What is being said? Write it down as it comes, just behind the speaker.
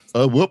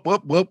Whoop,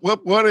 whoop, whoop,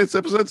 whoop, what? It's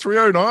episode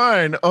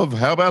 309 of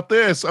How About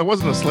This? I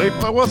wasn't asleep,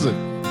 I wasn't.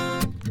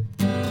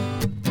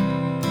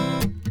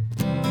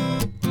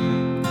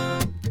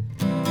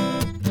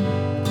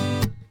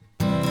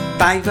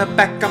 David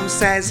Beckham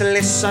says,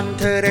 listen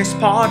to this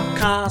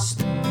podcast.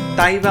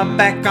 David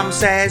Beckham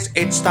says,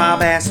 it's the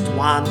best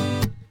one.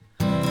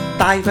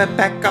 David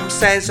Beckham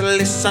says,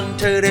 listen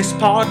to this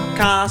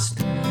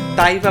podcast.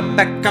 David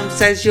Beckham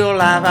says, you'll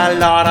have a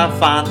lot of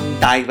fun.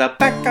 David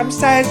Beckham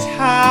says,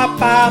 how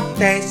about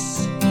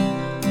this?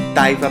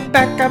 David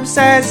Beckham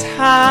says,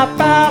 how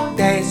about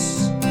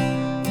this?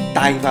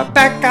 David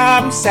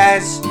Beckham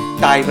says,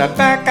 David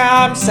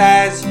Beckham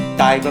says,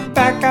 David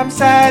Beckham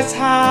says,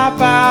 how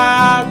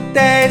about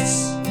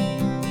this?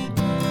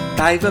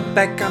 David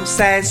Beckham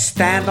says,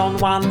 stand on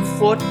one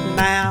foot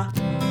now.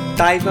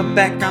 David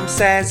Beckham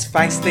says,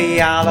 face the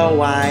other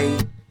way.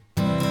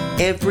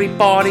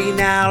 Everybody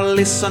now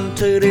listen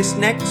to this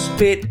next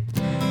bit.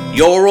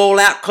 You're all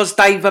out cause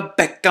David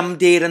Beckham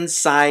didn't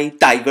say.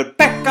 David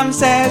Beckham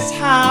says,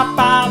 how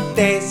about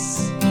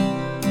this?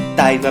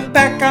 David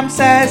Beckham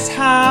says,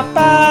 how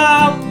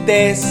about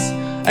this?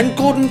 And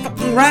Gordon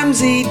fucking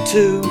Ramsay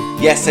too.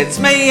 Yes, it's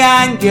me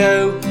and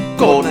you.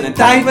 Gordon and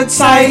David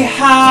say,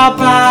 how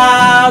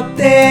about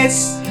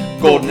this?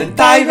 Gordon and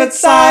David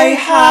say,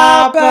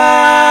 how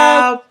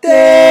about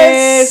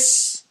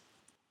this?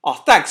 Oh,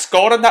 thanks,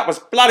 Gordon. That was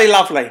bloody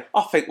lovely.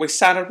 I think we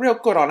sounded real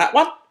good on that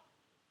one.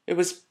 It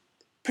was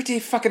pretty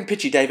fucking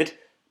pitchy, David,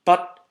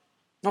 but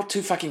not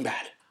too fucking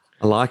bad.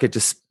 I like it.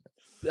 Just,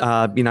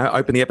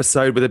 open the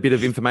episode with a bit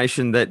of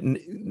information that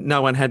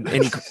no one had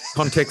any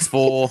context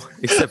for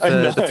except for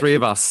the three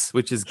of us,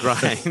 which is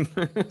great.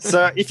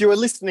 So if you were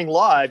listening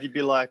live, you'd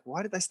be like,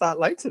 why did they start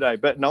late today?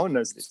 But no one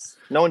knows this.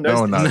 No one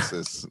knows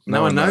this.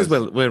 No one knows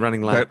we're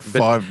running late. But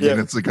 5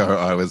 minutes ago,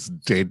 I was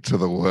dead to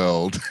the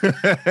world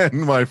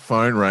and my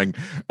phone rang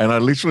and I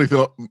literally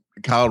thought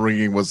Carl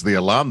ringing was the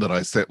alarm that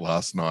I set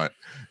last night.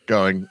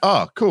 Going,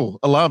 oh, cool,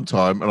 alarm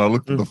time. And I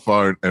looked at the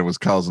phone and it was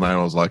Carl's name.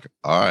 I was like,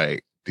 I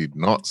did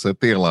not set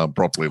the alarm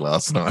properly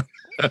last night.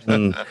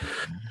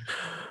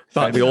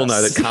 But we all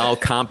know that Carl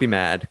can't be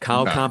mad.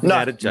 Carl can't be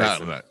mad at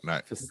Jason.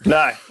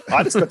 No,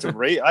 I just got to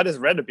read. I just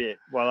read a bit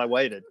while I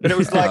waited. But it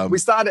was like we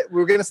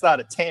were going to start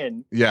at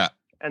 10. Yeah.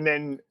 And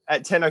then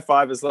at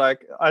 10:05, it's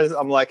like,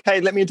 I'm like,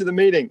 hey, let me into the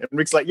meeting. And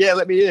Rick's like, yeah,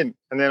 let me in.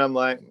 And then I'm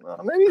like, oh,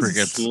 maybe he's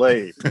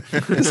asleep.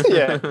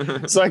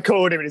 Yeah. So I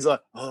called him and he's like,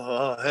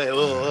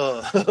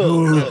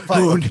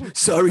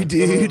 sorry,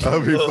 dude. I'll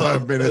be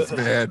 5 minutes,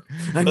 man.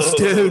 I'm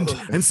stoned.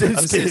 I'm so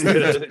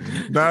stoned.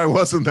 No, it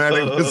wasn't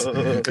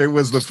that. It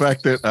was the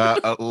fact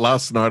that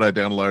last night I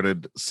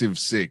downloaded Civ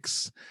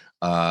 6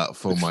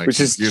 for my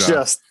Which is computer.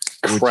 just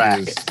crack.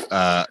 Which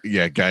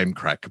is, game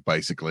crack,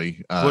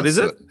 basically. What is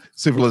it?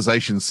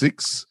 Civilization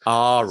 6.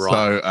 Oh, right.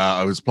 So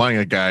I was playing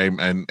a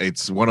game, and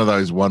it's one of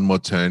those one more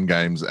turn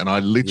games, and I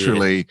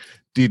literally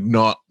did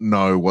not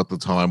know what the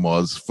time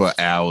was for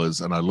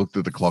hours, and I looked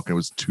at the clock, and it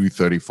was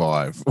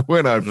 2:35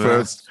 when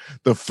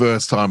the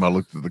first time I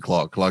looked at the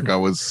clock. Like, I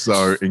was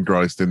so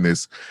engrossed in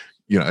this.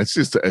 It's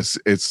just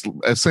it's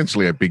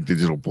essentially a big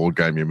digital board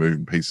game. You're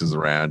moving pieces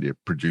around, you're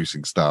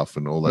producing stuff,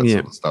 and all that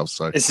sort of stuff.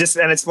 So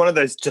it's one of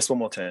those just one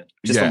more turn,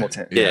 one more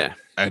turn. Yeah.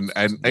 And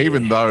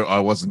even though I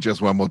wasn't just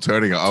one more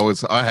turning, I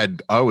was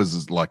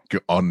like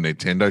on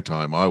Nintendo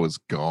time. I was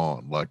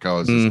gone. Like, I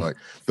was just like,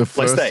 the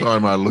first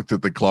time I looked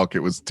at the clock, it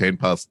was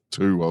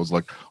 2:10. I was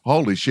like,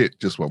 holy shit,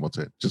 just one more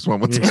turn. Just one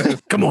more turn.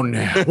 Come on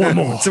now, one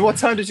more. So what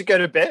time did you go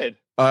to bed?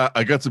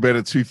 I got to bed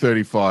at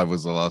 2:35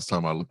 was the last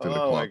time I looked at the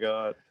clock. Oh my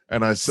God.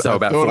 And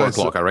about 4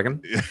 o'clock, I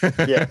reckon.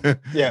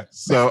 Yeah.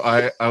 So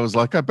I was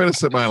like, I better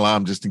set my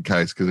alarm just in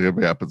case, because I'll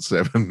be up at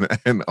 7.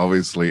 And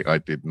obviously, I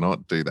did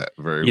not do that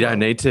very well. You don't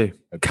need to.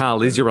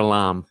 Carl is your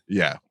alarm.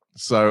 Yeah.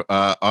 So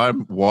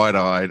I'm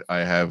wide-eyed.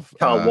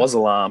 Carl was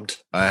alarmed.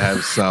 I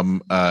have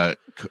some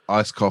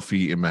iced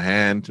coffee in my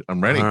hand.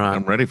 I'm ready. All right.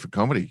 I'm ready for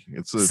comedy.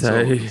 It's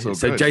So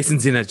good.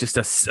 Jason's in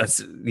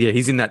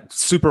he's in that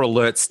super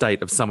alert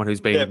state of someone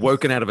who's been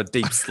woken out of a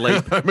deep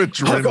sleep. I'm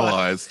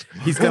adrenalized.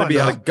 He's going to be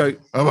able to go.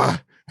 Oh,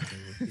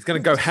 He's going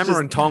to go hammer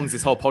and tongs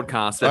this whole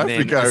podcast, and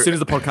then as soon as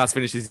the podcast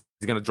finishes,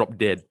 he's going to drop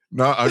dead.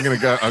 No, I'm going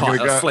to go. I'm going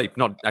to go sleep,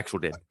 not actual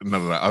dead. No.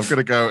 I'm going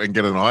to go and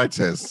get an eye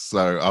test.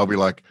 So I'll be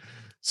like,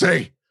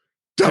 C,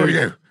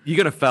 W. You're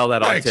gonna fail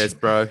that eye test,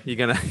 bro. You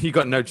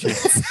got no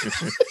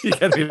chance. You're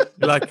gonna be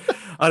like,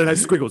 I don't know,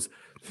 squiggles.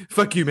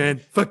 Fuck you, man.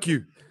 Fuck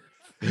you.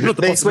 You're not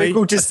the Next week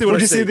we'll just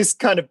see this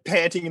kind of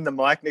panting in the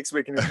mic next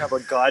week, and we'll have a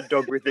guide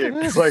dog with him.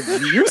 It's like,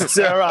 you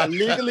sir are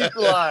legally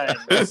blind.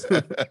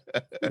 You're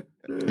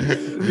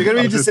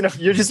gonna be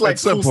you're just like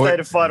full state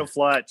of fight or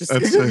flight. Just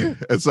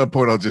at some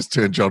point, I'll just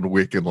turn John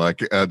Wick and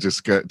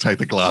just go take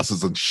the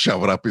glasses and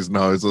shove it up his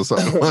nose or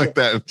something like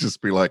that, and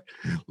just be like,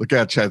 "Look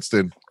out,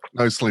 Chadston!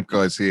 No sleep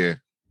guys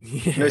here."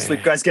 Yeah. No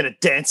sleep guy's gonna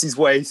dance his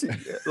way,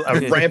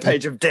 a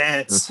rampage of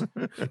dance.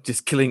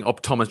 Just killing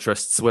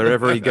optometrists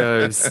wherever he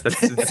goes.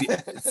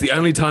 It's the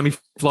only time he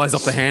flies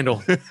off the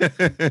handle.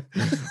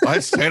 I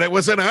said it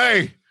was an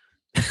A.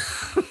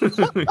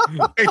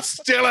 It's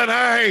still an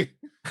A.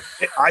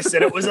 I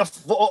said it was a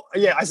 4.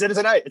 Yeah, I said it's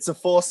an 8. It's a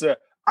 4, sir.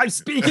 I'm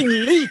speaking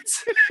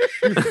elite.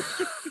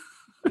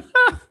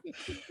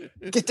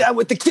 Get down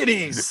with the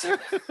kiddies.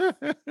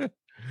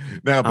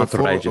 Now,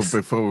 Outrageous.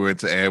 before we went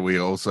to air, we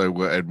also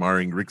were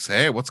admiring Rick's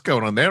hair. What's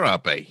going on there,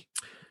 RB?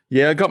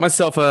 Yeah, I got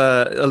myself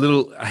a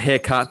little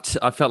haircut.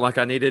 I felt like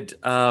I needed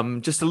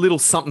just a little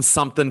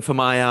something for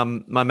my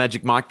my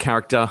Magic Mike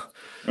character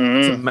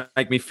to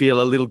make me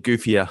feel a little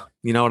goofier.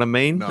 You know what I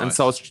mean? Nice. And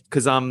so I was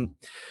because when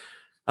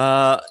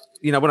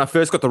I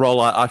first got the role,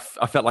 I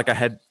felt like I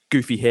had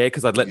goofy hair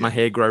because I'd let my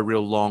hair grow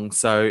real long.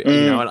 So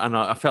and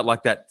I felt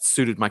like that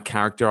suited my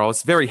character. I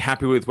was very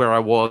happy with where I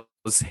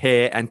was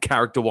hair and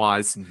character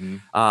wise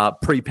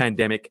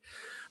pre-pandemic.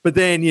 But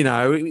then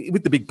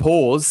with the big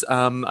pause,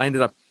 I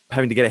ended up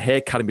having to get a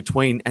haircut in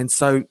between. And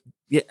so,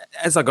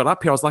 as I got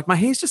up here, I was like, my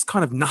hair's just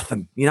kind of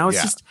nothing.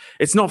 It's just,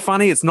 it's not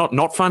funny. It's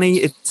not funny.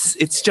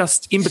 It's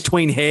just in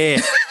between hair.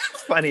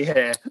 Funny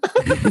hair.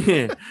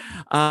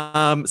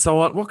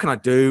 So what can I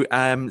do?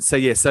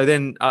 So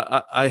then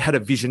I had a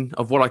vision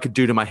of what I could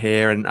do to my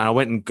hair, and I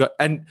went and got,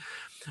 and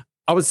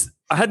I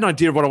had an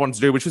idea of what I wanted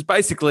to do, which was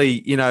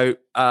basically,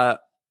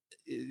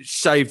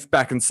 shave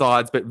back and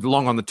sides, but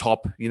long on the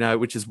top,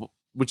 which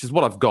is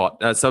what I've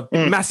got. So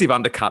massive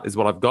undercut is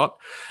what I've got.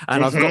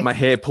 And I've got my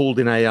hair pulled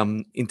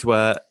in into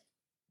a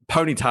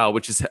ponytail,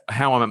 which is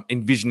how I'm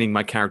envisioning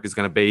my character is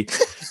going to be.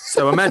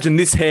 So imagine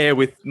this hair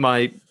with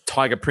my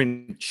tiger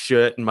print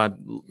shirt and my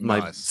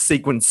Nice.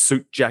 sequin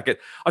suit jacket.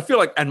 I feel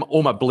like, and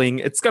all my bling,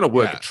 it's going to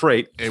work a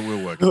treat. It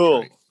will work.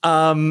 Cool.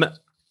 But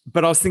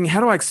I was thinking,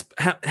 how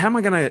am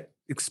I going to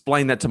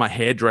explain that to my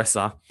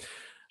hairdresser?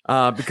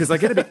 Because I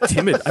get a bit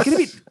timid.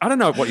 I don't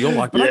know what you're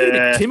like, but I get a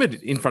bit timid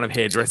in front of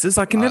hairdressers.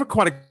 I can never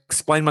quite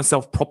explain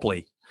myself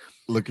properly.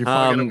 Look, if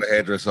I go to a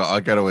hairdresser,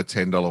 I go to a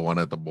 $10 one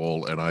at the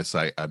mall and I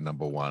say a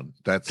number one.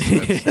 That's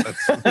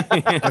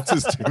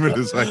as timid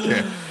as I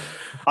can.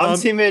 I'm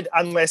timid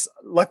unless,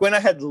 like when I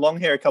had long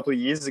hair a couple of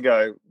years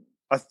ago,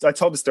 I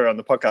told the story on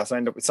the podcast. I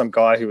ended up with some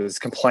guy who was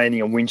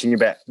complaining and whinging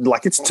about,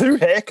 like, it's 2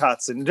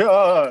 haircuts and he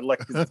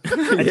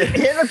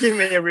ended up giving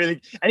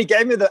me and he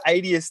gave me the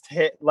 80th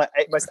hair,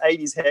 most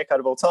 80s haircut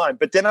of all time.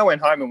 But then I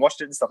went home and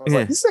watched it and stuff. I was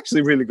like, this is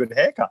actually a really good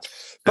haircut.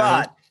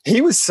 But he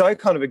was so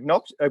kind of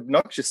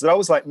obnoxious that I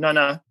was like,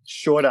 no,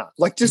 shorter.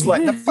 Like, just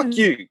like, no, fuck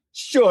you,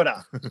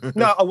 shorter.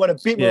 No, I want a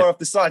bit more off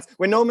the sides.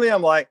 When normally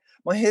I'm like,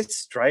 my hair's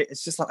straight.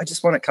 It's just like, I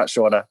just want it cut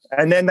shorter.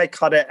 And then they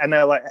cut it and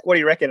they're like, what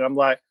do you reckon? And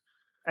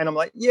I'm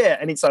like, yeah.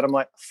 And inside I'm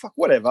like, fuck,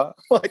 whatever.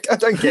 Like, I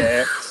don't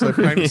care. So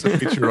paint us a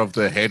picture of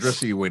the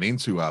hairdresser you went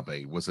into,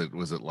 RB. Was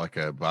it like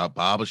a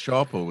barber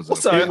shop or was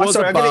it?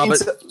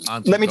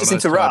 Let me just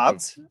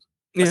interrupt.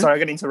 Yeah. Sorry, I'm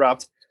going to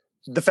interrupt.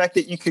 The fact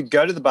that you could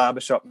go to the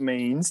barber shop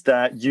means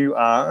that you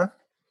are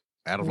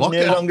out of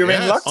lockdown. No longer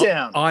in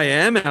lockdown. I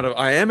am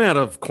out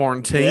of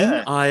quarantine.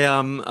 Yeah.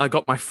 I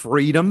got my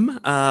freedom.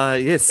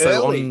 Yes. So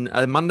Early.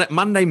 on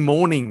Monday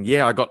morning,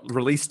 I got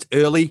released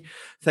early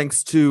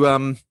thanks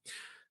to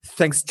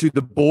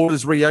the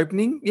borders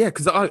reopening. Yeah,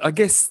 because I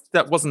guess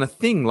that wasn't a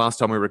thing last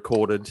time we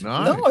recorded.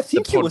 No, I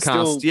think the it was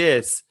still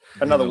yes.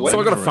 another week. So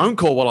I got a phone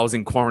call while I was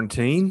in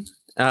quarantine.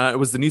 It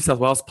was the New South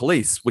Wales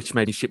Police, which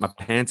made me shit my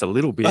pants a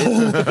little bit.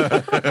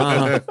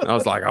 I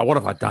was like, oh, what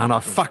have I done? I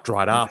fucked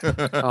right up.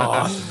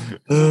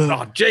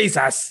 Oh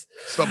Jesus.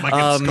 Stop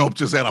making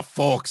sculptures out of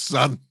forks,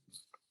 son.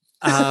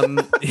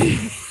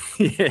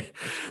 Yeah.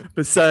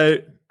 But so,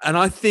 and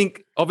I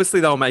think obviously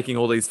they were making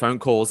all these phone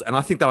calls, and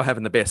I think they were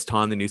having the best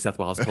time, the New South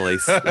Wales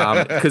Police,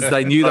 because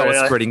they knew they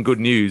were spreading good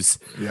news.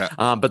 Yeah.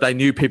 But they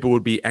knew people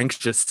would be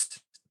anxious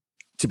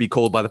to be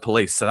called by the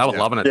police. So they were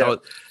loving it. Yeah.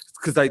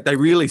 Because they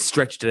really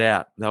stretched it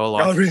out. They were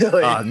like, oh,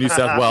 really? New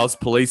South Wales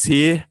Police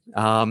here.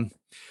 Can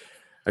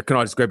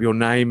I just grab your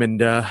name and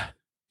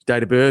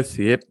date of birth?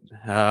 Yep.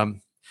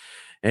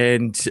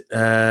 And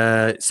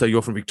so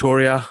you're from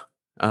Victoria?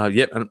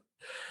 Yep.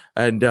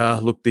 And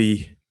look,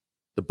 the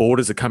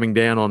borders are coming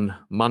down on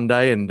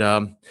Monday, and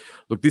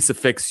look, this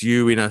affects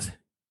you in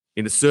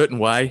a certain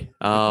way.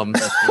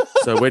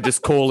 So we're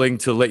just calling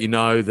to let you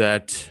know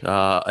that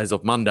as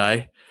of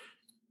Monday,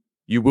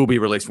 you will be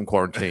released from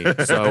quarantine.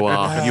 So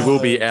you will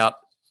be out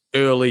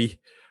early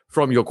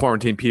from your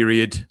quarantine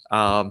period.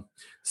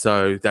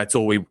 So that's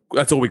all we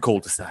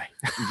called to say.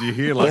 Did you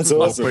hear like That's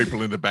more awesome.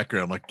 people in the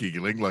background like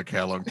giggling, like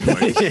how long can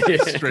I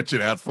stretch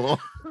it out for?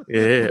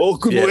 Yeah. Oh,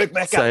 good Yeah. work,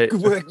 Becca. So-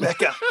 Good work,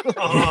 Becca.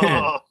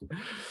 Oh.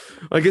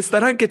 I guess they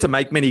don't get to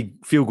make many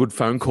feel-good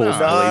phone calls,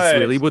 No. police,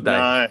 really, would they?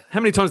 No. How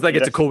many times do they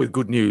get Yeah. to call with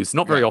good news?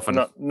 Not very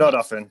often. Not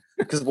often.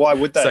 Because why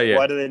would they? So, yeah.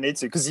 Why do they need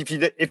to? Because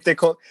if they're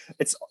call,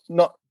 it's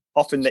not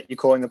often that you're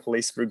calling the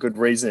police for a good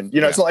reason. You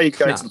know, it's not like you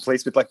go to the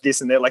police with like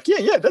this and they're like,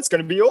 yeah, that's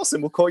going to be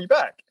awesome. We'll call you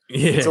back.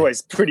 Yeah. It's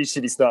always pretty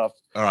shitty stuff.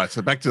 All right,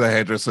 so back to the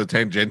hairdresser.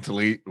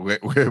 Tangentially,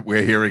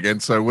 we're here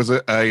again. So was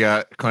it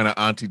a kind of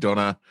Auntie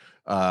Donna?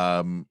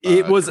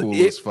 It was cool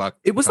as fuck.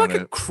 It was like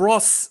kinda- a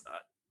cross.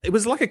 It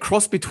was like a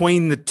cross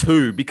between the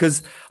two,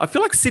 because I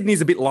feel like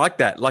Sydney's a bit like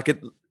that. Like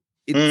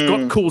it's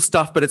got cool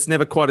stuff, but it's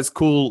never quite as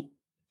cool.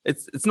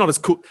 It's not as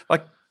cool.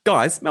 Like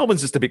guys,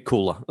 Melbourne's just a bit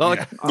cooler. Like,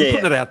 Yeah. I'm Yeah.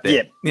 putting it out there.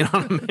 Yeah. You know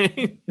what I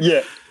mean?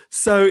 Yeah.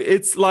 So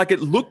it's like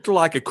it looked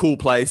like a cool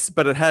place,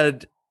 but it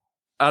had,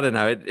 I don't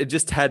know, it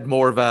just had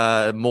more of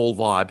a mall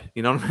vibe.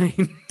 You know what I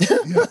mean?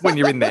 When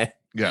you're in there,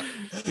 Yeah.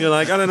 you're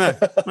like, I don't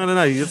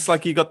know. It's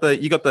like you got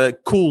the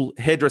cool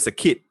hairdresser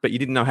kit, but you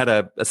didn't know how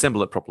to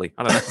assemble it properly.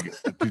 I don't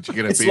know. Did you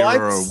get a It's beer like-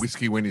 or a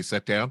whiskey when you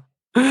sat down?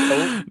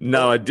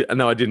 No, I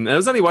didn't. There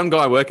was only one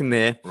guy working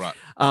there. Right.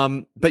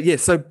 But yeah,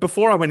 so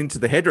before I went into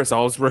the hairdresser,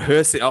 I was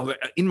rehearsing.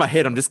 In my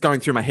head, I'm just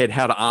going through my head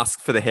how to ask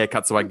for the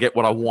haircut so I get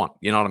what I want.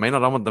 You know what I mean? I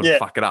don't want them to Yeah.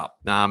 fuck it up.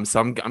 So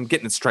I'm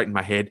getting it straight in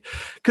my head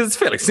because it's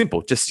fairly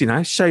simple. Just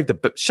shave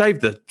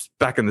the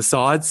back and the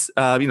sides.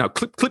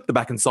 Clip the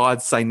back and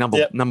sides. Say number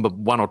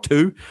 1 or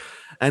 2,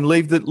 and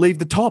leave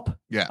the top.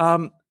 Yeah.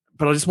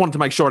 But I just wanted to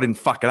make sure I didn't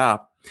fuck it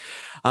up.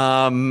 So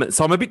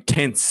I'm a bit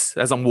tense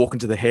as I'm walking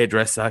to the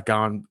hairdresser,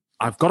 going,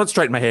 I've got it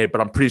straight in my head, but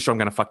I'm pretty sure I'm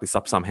going to fuck this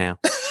up somehow.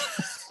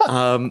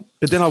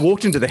 But then I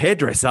walked into the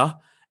hairdresser,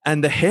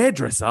 and the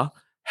hairdresser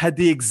had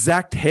the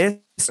exact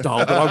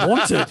hairstyle that I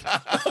wanted.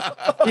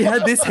 He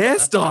had this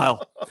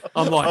hairstyle.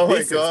 I'm like, Oh my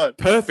this is God.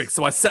 perfect.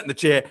 So I sat in the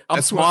chair. I'm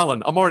That's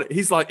smiling. I'm already.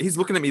 He's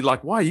looking at me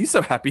like, why are you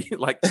so happy?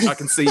 Like I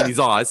can see in his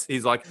eyes.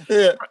 He's like,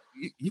 Yeah.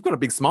 you've got a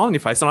big smile on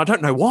your face, and I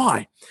don't know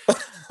why.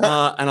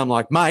 And I'm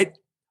like, mate,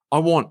 I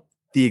want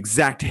the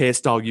exact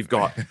hairstyle you've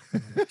got.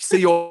 See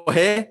your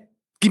hair?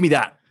 Give me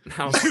that.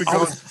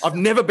 I've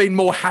never been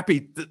more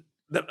happy.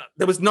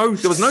 There was no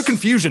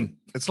confusion.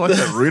 It's like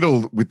that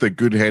riddle with the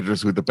good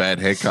hairdresser with the bad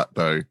haircut,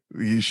 though.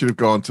 You should have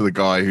gone to the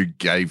guy who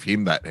gave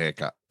him that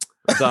haircut.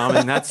 So, I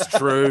mean, that's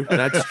true.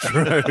 That's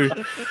true.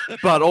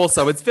 But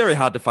also, it's very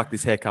hard to fuck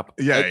this haircut.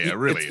 Yeah,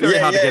 really It's very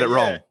is. hard to Yeah, get it yeah.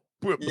 wrong.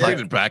 Bring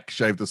it back,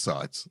 shave the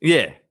sides.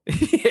 Yeah.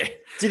 Yeah.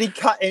 Did he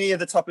cut any of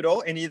the top at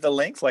all? Any of the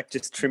length? Like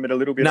just trim it a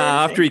little bit? No, or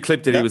anything? after he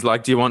clipped it, No? he was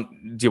like, "Do you want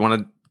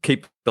to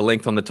keep the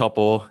length on the top,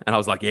 or?" And I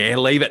was like, "Yeah,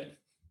 leave it,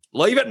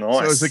 leave it."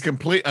 Nice. So is it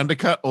complete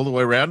undercut all the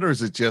way around, or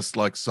is it just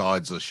like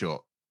sides are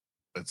short?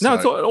 No,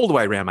 it's all the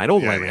way around, mate. All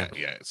the way around.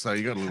 Yeah. So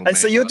you got a little. And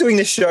so man you're bun. doing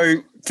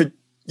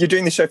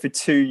this show for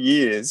 2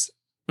 years.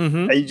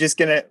 hmm Are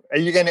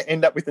you gonna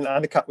end up with an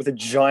undercut with a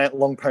giant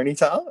long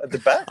ponytail at the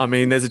back? I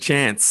mean, there's a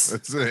chance.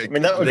 That's I it.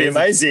 mean, that would be There's-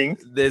 amazing.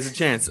 There's a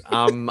chance.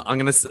 I'm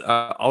gonna.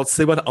 I'll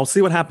see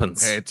what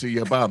happens. Hair to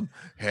your bum.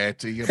 Hair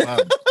to your bum.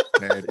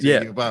 Hair to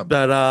Yeah, your bum.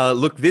 But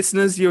look,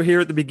 listeners, you're here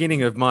at the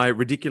beginning of my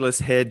ridiculous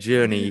hair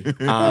journey.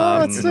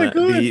 Oh, it's so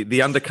good.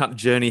 The undercut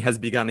journey has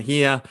begun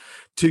here.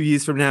 2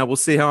 years from now, we'll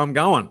see how I'm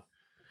going.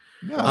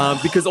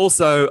 Because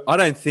also, I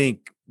don't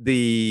think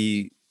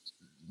the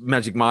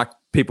Magic Mike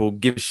people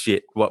give a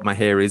shit what my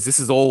hair is. This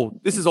is all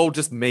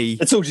just me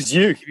It's all just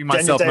you. giving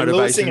myself Daniel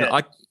Day-Lewis motivation.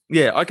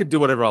 singing it. I could do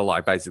whatever I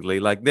like. Basically,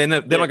 like they're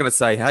not going to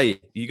say, "Hey,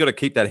 you got to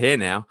keep that hair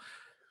now."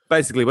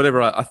 Basically,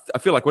 whatever I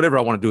feel like whatever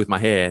I want to do with my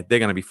hair, they're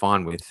going to be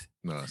fine with.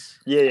 Nice.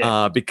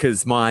 Yeah.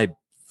 Because my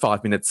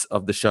 5 minutes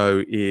of the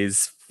show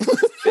is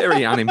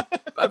very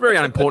very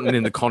unimportant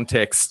in the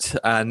context,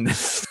 and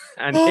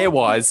hair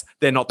wise,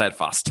 they're not that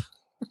fussed.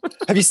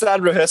 Have you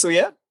started rehearsal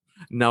yet?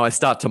 No, I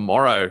start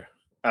tomorrow.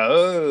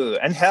 Oh,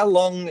 and how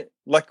long?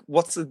 Like,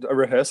 what's a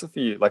rehearsal for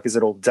you? Like, is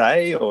it all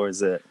day or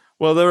is it?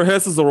 Well, the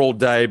rehearsals are all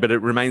day, but it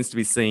remains to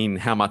be seen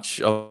how much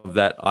of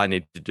that I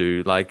need to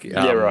do. Like,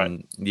 Yeah,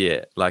 right.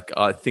 Yeah, like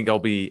I think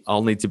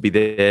I'll need to be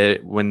there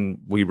when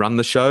we run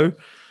the show.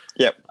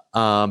 Yep.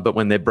 But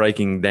when they're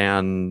breaking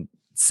down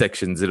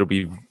sections, it'll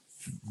be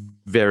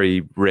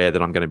very rare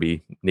that I'm going to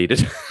be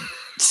needed.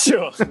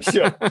 Sure.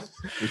 The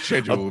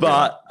schedule will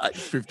But be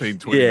 15,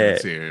 20 yeah.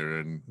 minutes here.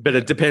 And But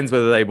it depends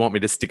whether they want me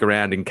to stick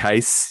around in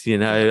case,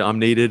 I'm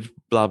needed,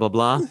 blah, blah,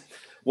 blah.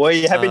 Well,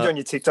 you have been doing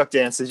your TikTok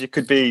dances. You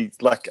could be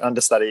like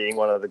understudying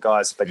one of the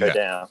guys if they go Yeah.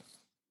 down.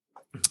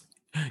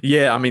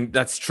 Yeah, I mean,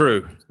 that's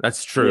true.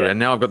 That's true. Yeah. And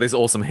now I've got this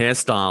awesome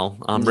hairstyle.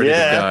 I'm ready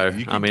Yeah. to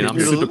You go. can I mean, keep I'm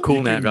your- super cool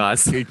you now, can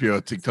guys. Keep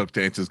your TikTok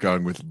dances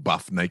going with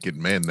buff naked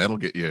men. That'll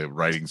get your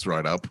ratings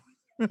right up.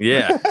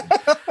 Yeah.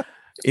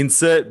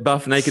 Insert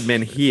buff naked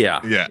men here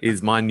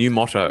is Yeah. my new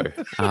motto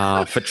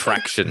for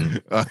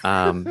traction.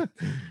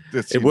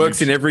 That's It your works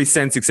new- in every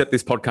sense except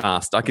this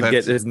podcast. I could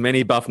That's- get as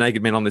many buff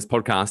naked men on this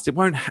podcast. It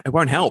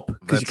won't help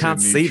because you that's your can't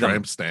new see them.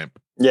 tramp stamp.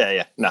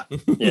 Yeah. No.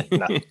 Yeah.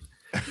 No.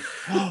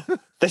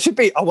 There should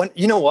be.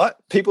 You know what?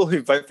 People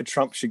who vote for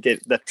Trump should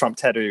get that Trump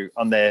tattoo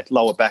on their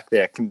lower back.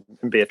 There can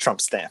be a Trump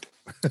stamp.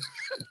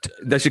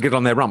 They should get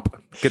on their rump.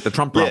 Get the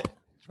Trump Yeah.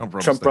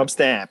 rump. Trump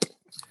stamp.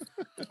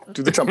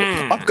 Do the Trump.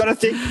 I've got to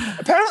think.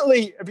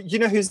 Apparently, you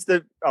know who's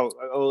the?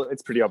 Oh,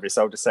 it's pretty obvious.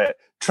 I'll just say it.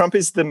 Trump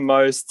is the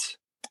most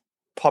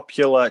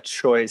popular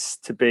choice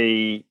to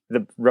be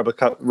the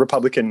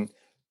Republican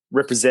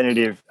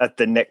representative at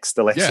the next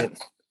election.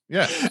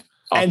 Yeah.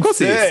 Oh, of And course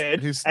he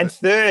is.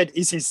 third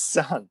is his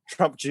son,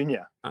 Trump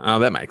Jr. Oh,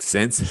 that makes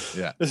sense.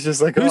 Yeah. It's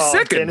just like, Who's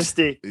second?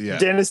 dynasty. Yeah.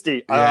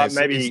 Dynasty. Yeah, it's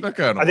Maybe, not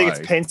going I think away.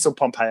 it's Pence or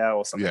Pompeo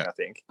or something, Yeah. I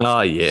think. Oh,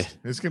 yeah.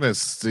 He's going to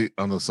sit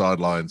on the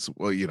sidelines.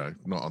 Well,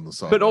 not on the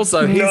sidelines. But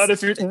also, Not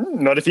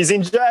if he's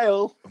in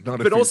jail. Not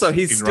if But also,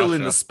 he's in still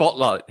in Russia. the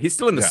spotlight. He's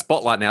still in the Yeah.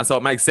 spotlight now, so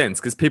it makes sense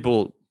because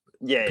people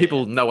Yeah,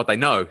 people know what they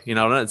know, you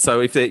know. And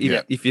so if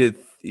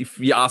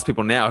you ask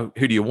people now,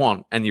 who do you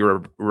want, and you're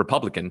a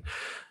Republican,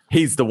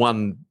 he's the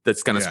one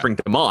that's going to spring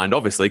to mind,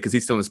 obviously, because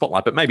he's still in the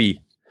spotlight. But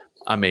maybe,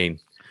 I mean,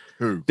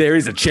 there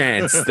is a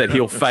chance that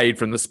he'll fade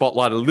from the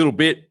spotlight a little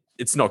bit.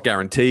 It's not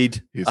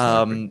guaranteed.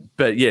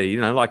 But yeah,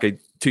 you know, like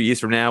 2 years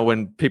from now,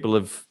 when people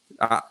have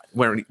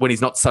when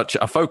he's not such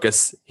a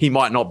focus, he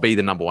might not be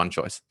the number one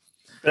choice.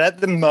 But at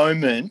the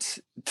moment,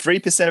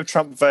 3% of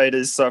Trump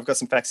voters, so I've got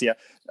some facts here,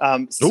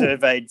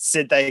 surveyed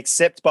said they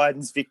accept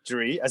Biden's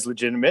victory as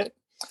legitimate.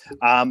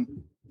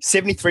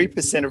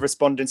 73% of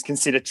respondents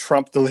consider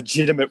Trump the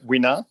legitimate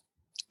winner.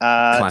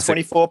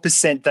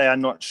 24% they are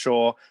not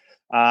sure.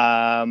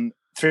 3%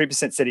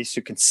 said he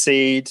should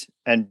concede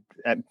and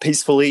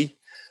peacefully.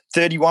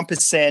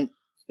 31%,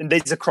 and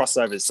these are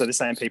crossovers, so the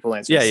same people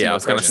answer. Yeah, I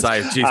was going to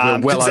say, geez, we're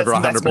well over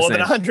 100%. That's more than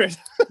 100.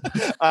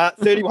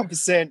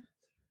 31%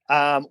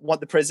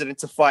 want the president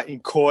to fight in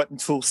court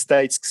until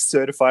states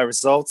certify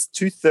results.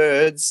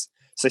 2/3,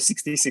 so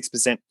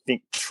 66%,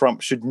 think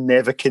Trump should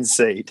never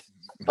concede.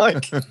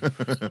 Like,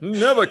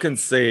 never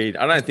concede.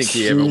 I don't think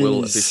he ever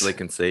will officially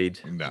concede.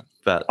 No.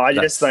 But I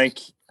just think,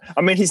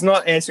 I mean, he's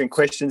not answering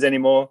questions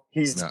anymore.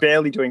 He's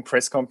barely doing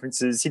press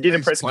conferences. He did a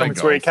press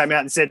conference where he came out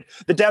and said,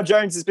 the Dow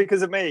Jones is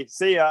because of me.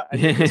 See ya. And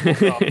he just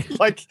walked off.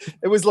 Like,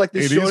 it was like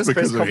the shortest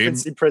press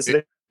conference in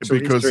presidential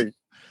history.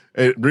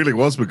 It really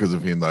was because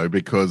of him, though,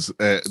 because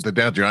the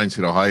Dow Jones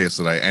hit a high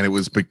yesterday, and it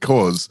was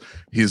because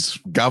his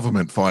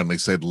government finally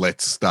said,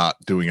 let's start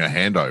doing a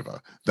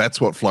handover.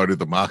 That's what floated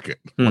the market.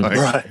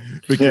 Right.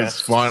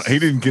 Because he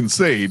didn't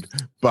concede,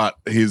 but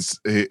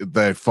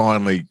they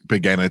finally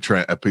began a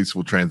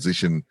peaceful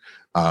transition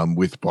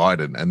with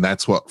Biden, and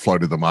that's what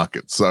floated the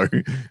market. So,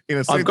 in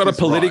a sense, I've got a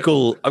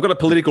political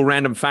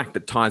random fact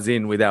that ties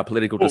in with our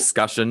political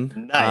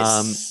discussion.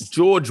 Nice.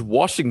 George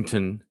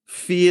Washington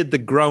feared the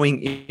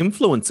growing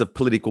influence of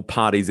political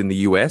parties in the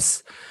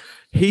US.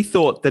 He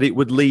thought that it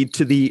would lead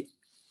to the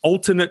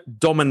alternate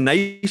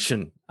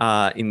domination,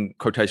 in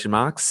quotation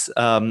marks,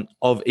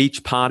 of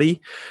each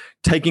party,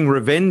 taking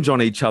revenge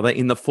on each other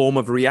in the form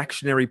of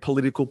reactionary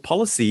political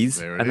policies,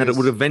 that it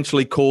would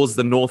eventually cause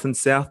the North and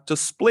South to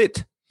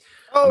split.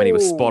 I mean, he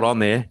was spot on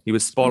there. He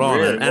was spot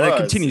on, and it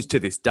continues to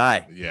this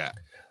day. Yeah.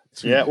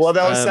 Yeah. Well,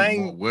 they were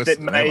saying that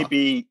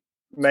maybe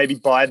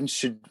Biden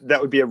should. That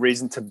would be a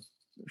reason for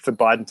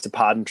Biden to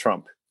pardon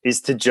Trump, is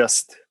to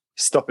just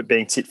stop it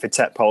being tit for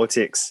tat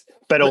politics.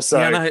 But also,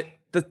 I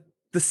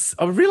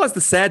realize the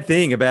sad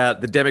thing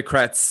about the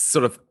Democrats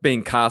sort of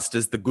being cast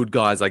as the good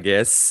guys, I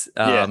guess,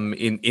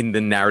 in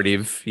the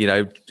narrative. You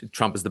know,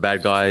 Trump is the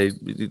bad guy,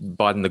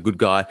 Biden the good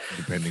guy.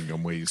 Depending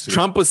on where you sit.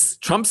 Trump was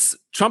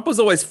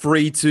always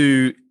free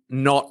to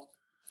not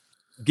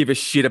give a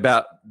shit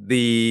about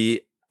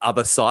the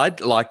other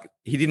side. Like,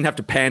 he didn't have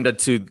to pander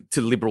to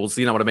liberals.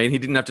 You know what I mean? He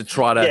didn't have to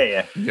try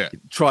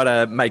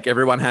to make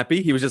everyone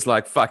happy. He was just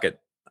like, fuck it.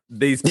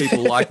 These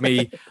people like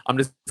me. I'm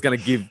just going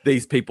to give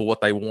these people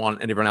what they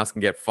want, and everyone else can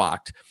get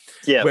fucked.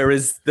 Yeah.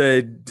 Whereas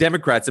the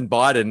Democrats and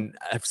Biden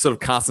have sort of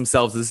cast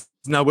themselves as,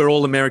 no, we're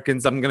all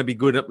Americans. I'm going to be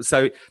good.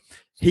 So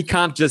he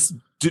can't just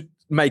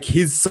make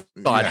his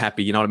side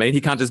happy. You know what I mean?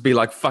 He can't just be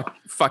like,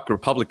 fuck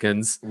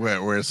Republicans.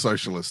 We're a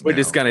socialist. We're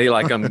just going to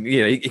like,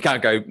 he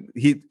can't go.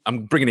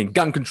 I'm bringing in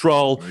gun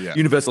control,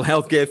 universal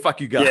healthcare.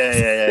 Fuck you guys.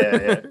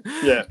 Yeah.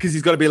 Because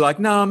he's got to be like,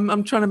 no,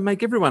 I'm trying to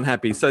make everyone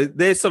happy. So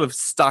they're sort of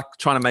stuck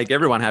trying to make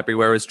everyone happy.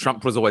 Whereas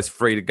Trump was always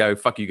free to go,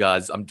 fuck you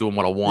guys. I'm doing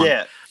what I want.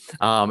 Yeah.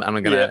 And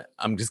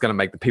I'm just gonna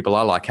make the people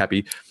I like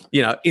happy.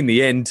 You know, in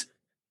the end,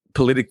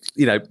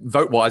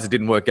 vote wise, it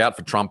didn't work out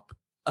for Trump.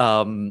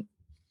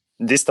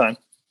 This time.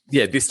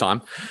 Yeah, this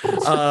time.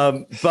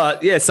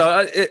 But yeah,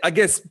 so I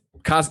guess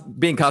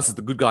being cast as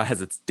the good guy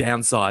has its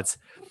downsides.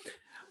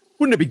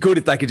 Wouldn't it be good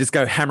if they could just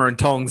go hammer and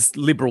tongs,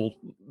 liberal,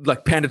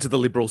 like pander to the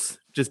liberals?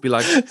 Just be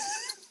like,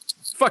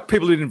 fuck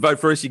people who didn't vote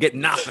for us, you get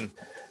nothing.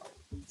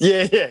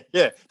 Yeah.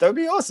 That would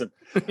be awesome.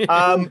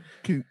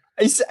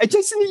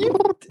 Jason, are you...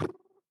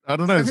 I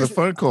don't know. There's a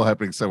phone call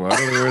happening somewhere. I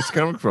don't know where it's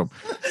coming from.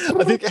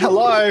 I think,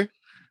 hello.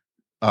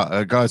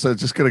 Guys, I'm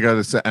just going to go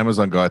to the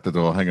Amazon guy at the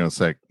door. Hang on a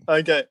sec.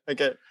 Okay.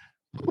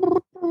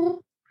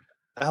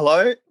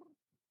 Hello?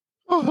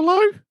 Oh,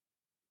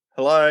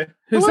 hello.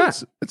 Who's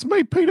that? It's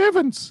me, Pete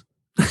Evans.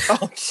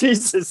 Oh,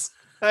 Jesus.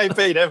 Hey,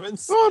 Pete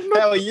Evans.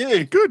 How are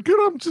you? Good.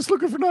 I'm just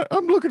looking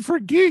for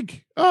a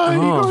gig. You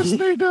guys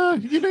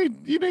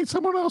need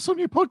someone else on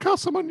your podcast,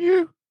 someone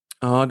new.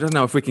 Oh, I don't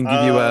know if we can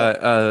give you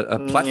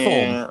a platform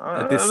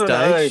at this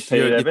stage.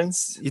 Pete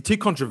Evans. You're too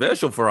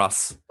controversial for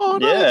us. Oh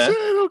no,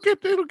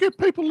 it'll get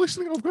people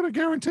listening. I've got a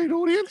guaranteed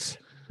audience.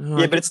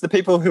 Yeah, but it's the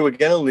people who are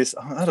going to listen.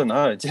 I don't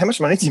know. How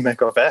much money do you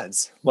make off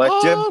ads? Like,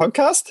 do you have a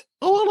podcast?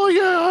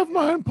 I have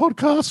my own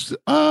podcast,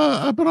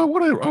 but I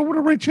want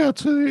to reach out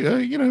to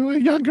a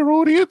younger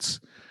audience.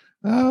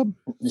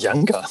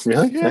 Younger,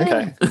 really? Yeah,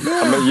 Okay.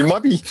 yeah. I mean,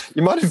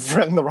 you might have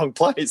run the wrong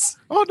place.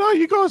 Oh no,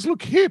 you guys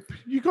look hip.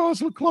 You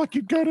guys look like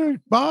you'd go to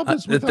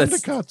barbers with That's-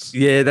 undercuts.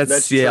 Yeah, that's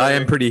That's I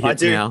am true. pretty I hip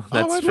do. now.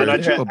 That's mate, true. look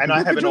at your- And I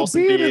look have at an your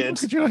awesome beard. beard.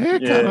 And look at your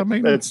haircut. Yeah, I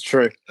mean, that's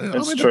true. I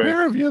That's mean, true. the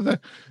pair of you, the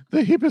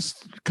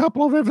hippest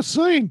couple I've ever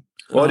seen.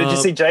 Well, did you Uh,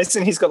 see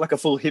Jason? He's got like a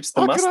full hipster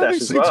I can only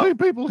mustache as see well. two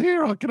people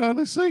here. I can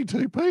only see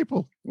two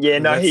people. Yeah,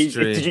 no, That's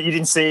true. you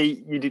didn't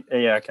see. You did.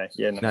 Yeah, okay.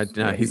 Yeah, no.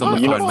 No, he's on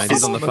the I'm phone, on- mate.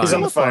 He's I'm on the on- He's on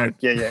phone. the phone.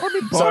 Yeah, yeah. I'm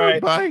in Sorry.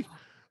 Byron Bay.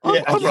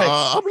 Yeah,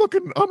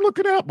 okay. I'm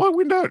looking out my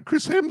window at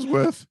Chris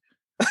Hemsworth.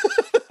 He's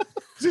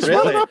just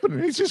Really?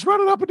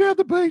 running up and down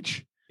the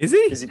beach. Is he?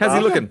 Is he How's he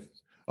bad? looking?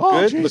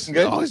 Oh, Good, geez. looking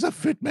good? Oh, he's a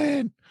fit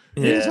man.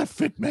 Yeah. He's a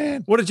fit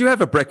man. What did you have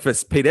for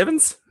breakfast, Pete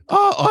Evans?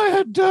 Oh,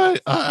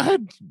 I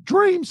had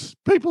dreams,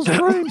 people's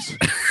dreams.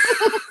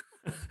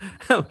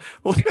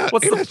 What's It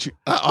the actually-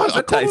 How's I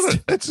that call taste?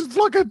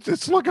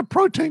 it's like a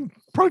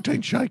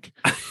protein shake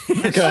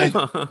Okay.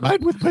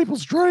 made with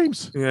people's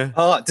dreams. Yeah.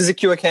 Oh, does it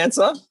cure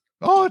cancer?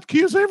 Oh, it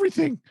cures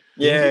everything.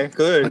 Yeah,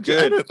 good,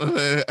 good.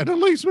 And it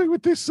leaves me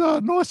with this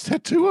nice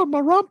tattoo on my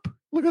rump.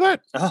 Look at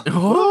that.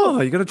 Oh,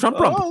 you got a Trump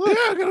rump. Oh, Yeah,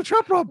 look. I got a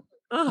Trump rump.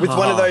 With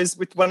one of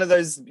Ah.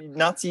 those,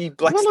 Nazi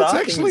black Well,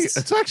 star it's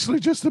things. actually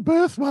just a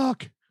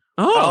birthmark.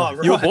 Oh,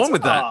 Oh, you were right. born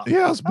with that. Ah.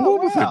 Yeah, I was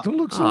born with wow. it. It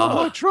looks a lot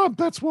Ah. like Trump.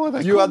 That's why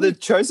they You call are the me-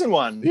 chosen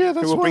one. Yeah,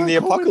 that's who will why bring they the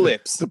call me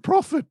apocalypse. The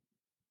prophet.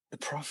 The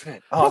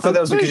prophet. Oh, I thought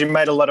that was because you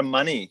made a lot of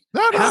money.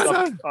 No, How- not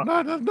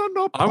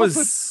I prophet.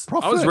 was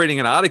Prophet. reading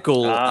an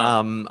article.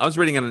 Ah. I was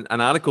reading an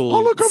article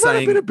Oh, look, I've had a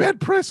saying bit of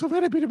bad press. I've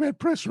had a bit of bad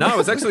press. no, it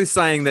was actually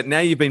saying that now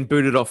you've been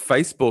booted off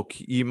Facebook,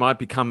 you might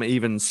become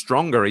even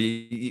stronger.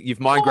 You've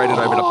migrated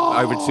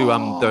over to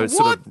the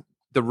sort of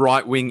the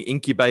right wing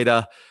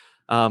incubator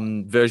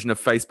version of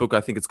Facebook.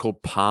 I think it's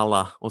called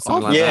Parler or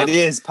something like Yeah, that. it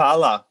is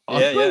Parler.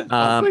 I've Yeah, been,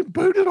 yeah. I've been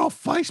booted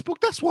off Facebook.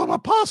 That's why my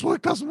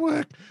password doesn't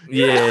work.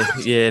 Yeah,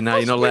 no,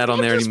 you're not allowed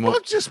on there anymore.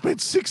 I've just spent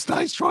 6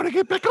 days trying to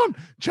get back on. To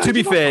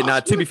be changing my fair,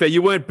 password.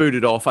 you weren't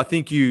booted off. I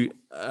think you.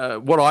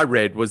 What I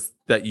read was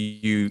that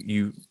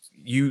you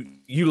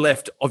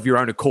left of your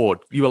own accord.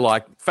 You were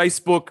like,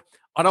 Facebook,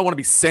 I don't want to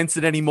be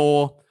censored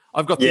anymore.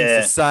 I've got things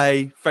Yeah. to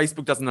say.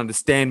 Facebook doesn't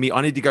understand me.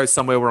 I need to go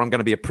somewhere where I'm going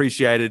to be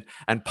appreciated,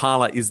 and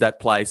Parler is that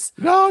place.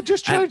 No, I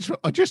just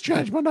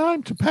changed my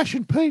name to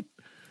Passion Pete.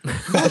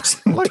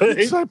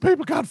 So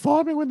people can't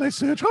find me when they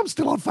search. I'm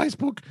still on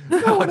Facebook.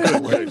 No one ever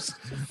leaves.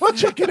 I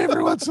check it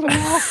every once in a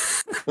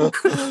while.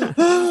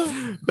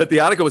 But the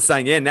article was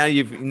saying, yeah, now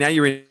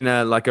you're in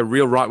a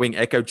real right wing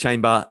echo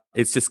chamber.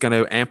 It's just going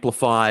to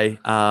amplify,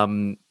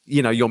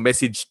 your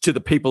message to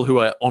the people who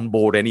are on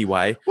board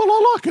anyway. Well,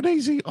 I like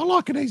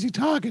an easy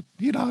target,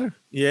 you know.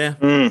 Yeah.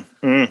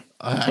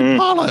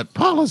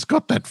 Parler's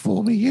got that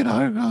for me, you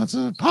know. It's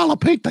a Parler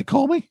Pete, they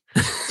call me.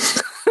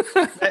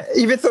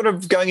 Even thought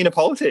of going into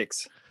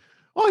politics.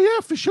 Oh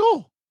yeah, for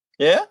sure.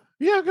 Yeah.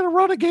 Yeah, I'm going to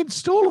run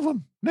against all of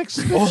them next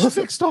time. You're going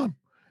to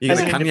As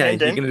Kanye. You're independent?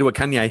 going to do a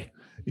Kanye.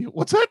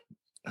 What's that?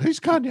 Who's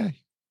Kanye?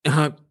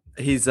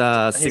 He's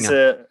a He's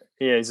singer.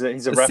 he's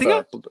a A rapper.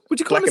 singer? Would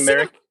you call Black him a singer?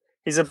 American.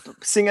 He's a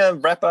singer,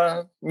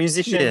 rapper,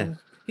 musician,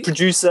 Yeah.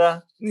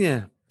 producer.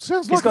 Yeah.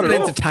 Sounds He's like got An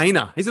it all.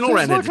 entertainer. He's an Sounds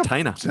all-round like a-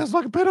 entertainer. Sounds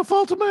like a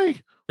pedophile to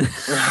me.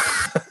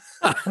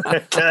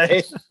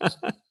 Okay.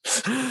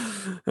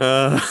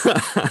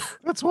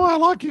 That's why I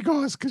like you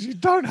guys, because you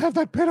don't have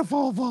that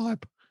pedophile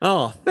vibe.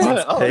 oh,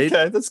 thanks, Oh, Pete.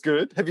 okay, that's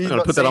good. Have you I'm going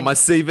to not put that on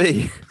seen- my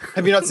CV.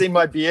 Have you not seen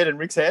my beard and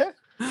Rick's hair?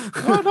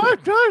 No,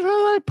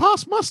 they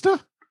pass muster.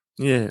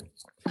 Yeah.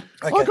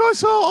 Oh,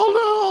 guys,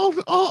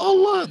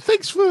 I'll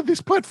thanks for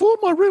this platform.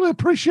 I really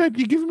appreciate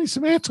you giving me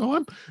some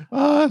airtime.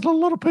 A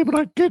lot of people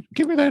don't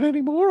give me that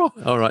anymore.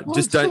 All right. Well,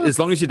 Just it's, don't, as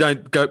long as you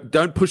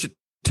don't push it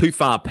too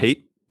far,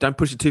 Pete. Don't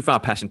push it too far,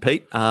 Passion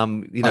Pete.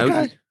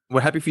 Okay.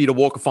 We're happy for you to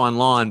walk a fine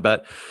line,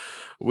 but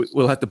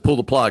we'll have to pull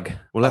the plug.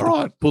 We'll have All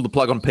to right. pull the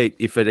plug on Pete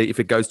if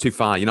it goes too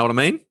far. You know what I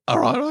mean? All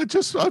right, I've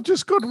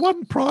just got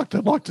one product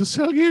I'd like to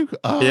sell you.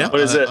 Yeah. What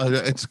is it?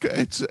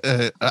 It's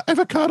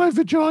avocado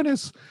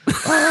vaginas.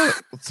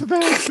 So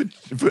they're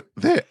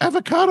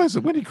avocados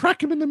that when you crack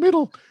them in the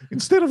middle,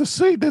 instead of a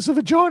seed, there's a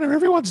vagina.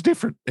 Everyone's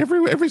different.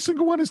 Every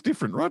single one is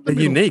different, right? in the They're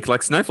middle. unique,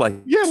 like Snowflake.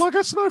 Yeah, like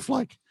a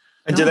snowflake.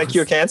 And do they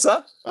cure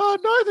cancer? Oh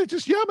no, they're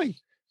just yummy.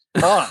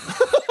 Oh,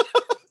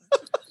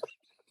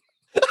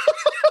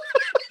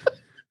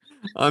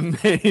 I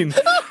mean,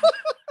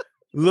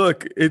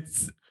 look,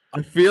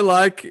 I feel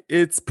like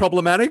it's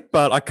problematic,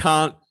 but I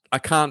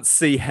can't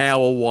see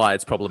how or why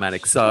it's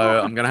problematic. So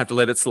I'm going to have to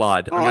let it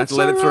slide. I'm going to have to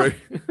let it through.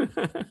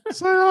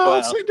 So Wow.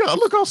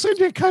 I'll send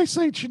you a case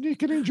each, and you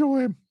can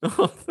enjoy them.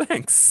 Oh,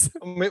 thanks.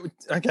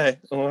 okay.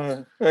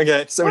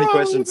 Okay. So many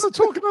questions. We'll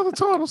talk another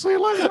time. I'll see you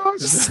later,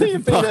 guys. See you,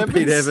 Pete Fuck Evans.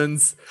 Pete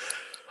Evans.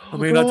 I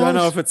mean, I don't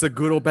know if it's a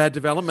good or bad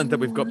development that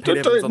we've got Pete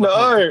Evans on the No,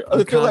 podcast. I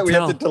feel can't like we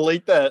have to tell.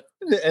 delete that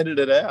and edit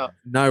it out.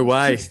 No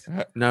way.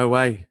 No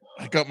way.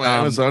 I got my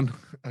Um,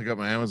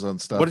 Amazon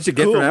stuff. What did you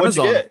get Cool. from What'd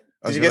you Amazon? get?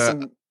 I Did you get got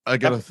some I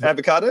got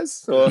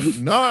avocados?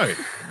 Or? no,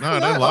 I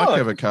don't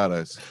like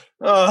avocados.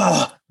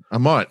 Oh, I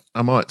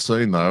might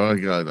soon though. I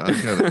got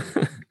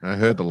I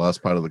heard the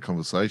last part of the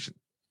conversation.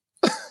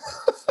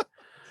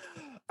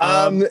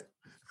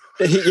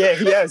 He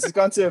has. He's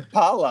gone to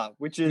Parler,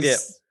 which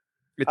is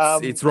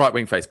It's right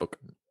wing Facebook.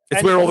 It's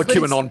and where all the but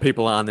it's- QAnon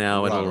people are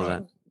now and all of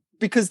that.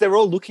 because they're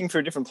all looking for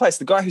a different place.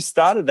 The guy who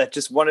started that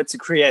just wanted to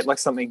create like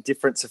something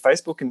different to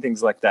Facebook and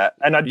things like that.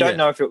 And I don't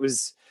know if it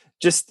was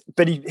just,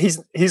 but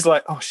he's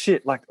like, oh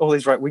shit, like all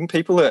these right wing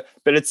people are,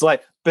 but it's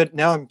like, but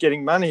now I'm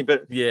getting money.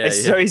 But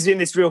so he's in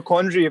this real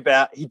quandary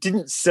about he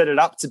didn't set it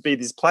up to be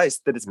this place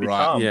that it's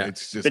become. Yeah.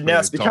 It's just but now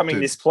it's becoming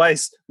this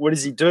place. What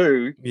does he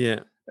do? Yeah.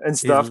 And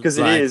stuff because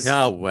He's like, it is.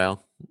 Oh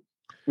well.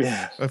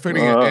 Yeah. If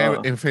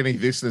any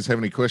listeners have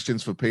any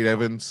questions for Pete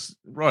Evans,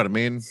 write them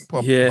in.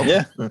 Pop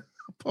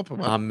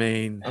them up. I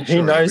mean, I'm He sure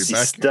he'll knows be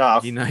his back.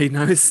 stuff. he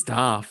knows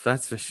stuff.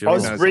 That's for sure. I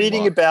was knows a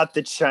reading lot. about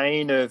the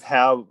chain of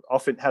how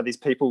these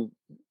people.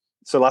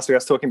 So last week I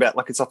was talking about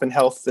like it's often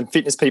health and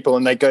fitness people,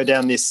 and they go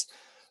down this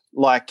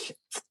like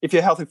if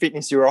you're health and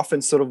fitness, you're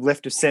often sort of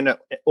left of center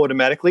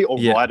automatically or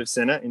right of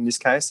center in this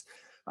case.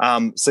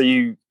 So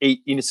you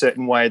eat in a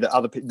certain way that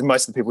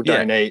most of the people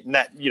don't eat, and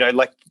that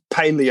like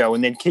paleo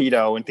and then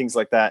keto and things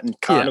like that, and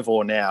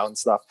carnivore now and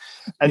stuff.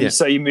 And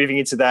so you're moving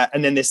into that,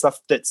 and then there's stuff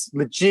that's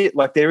legit.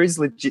 Like there is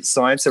legit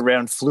science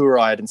around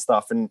fluoride and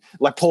stuff, and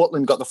like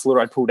Portland got the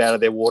fluoride pulled out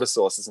of their water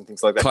sources and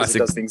things like that. Classic It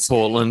does things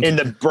Portland in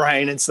the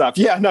brain and stuff.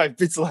 Yeah, no,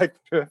 it's like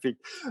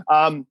perfect.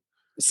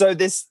 So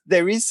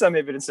there is some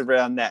evidence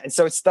around that. And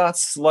so it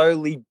starts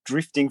slowly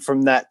drifting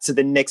from that to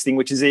the next thing,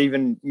 which is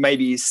even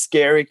maybe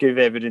scary of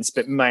evidence,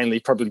 but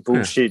mainly probably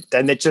bullshit.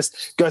 And it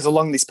just goes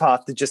along this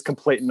path to just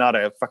complete and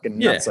utter fucking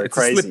nuts, so it's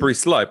crazy. a slippery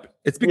slope.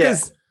 It's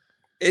because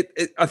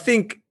I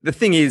think the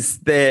thing is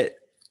that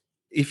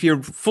if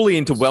you're fully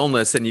into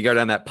wellness and you go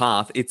down that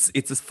path, it's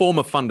a form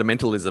of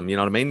fundamentalism. You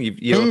know what I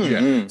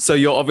mean? So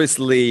you're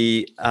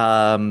obviously,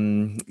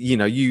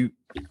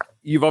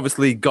 you've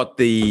obviously got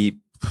the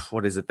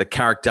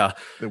character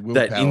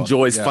that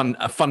enjoys a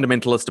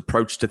fundamentalist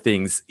approach to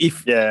things.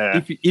 If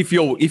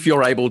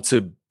you're able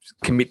to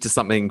commit to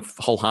something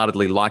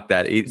wholeheartedly like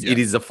that, it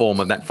is a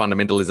form of that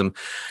fundamentalism.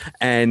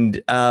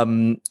 And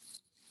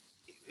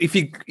if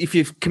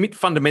you're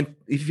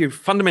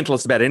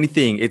fundamentalist about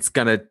anything, it's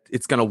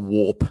gonna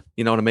warp.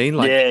 You know what I mean?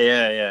 Like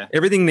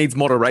everything needs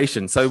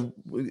moderation. So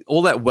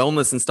all that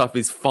wellness and stuff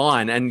is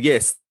fine. And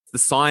yes, the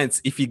science.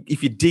 If you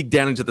dig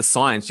down into the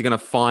science, you're gonna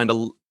find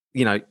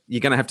you're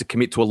going to have to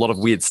commit to a lot of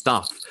weird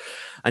stuff,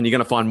 and you're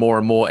going to find more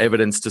and more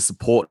evidence to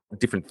support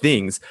different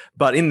things.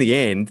 But in the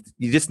end,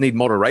 you just need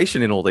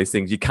moderation in all these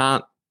things. You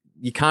can't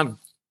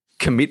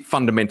commit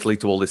fundamentally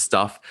to all this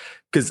stuff,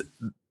 because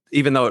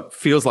even though it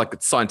feels like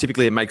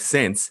scientifically it makes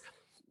sense,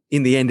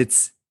 in the end,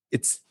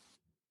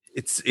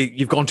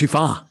 you've gone too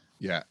far.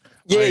 Yeah.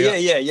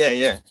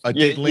 I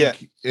did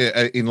link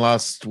in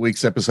last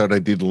week's episode. I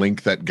did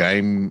link that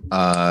game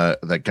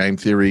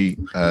theory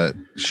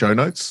show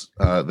notes.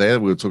 There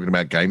we were talking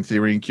about game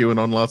theory and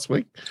QAnon last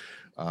week.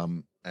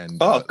 Cool.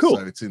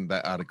 So it's in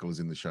that article is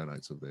in the show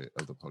notes of the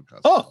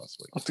podcast.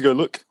 Last week. I'll have to go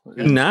look.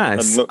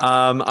 Nice.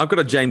 I've got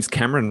a James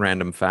Cameron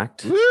random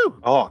fact. Woo!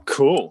 Oh,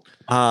 cool.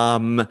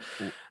 And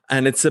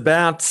it's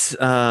about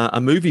a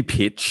movie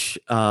pitch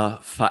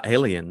for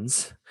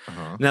Aliens.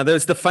 Now,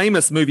 there's the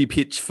famous movie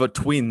pitch for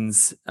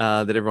Twins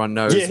that everyone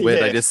knows, where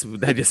they just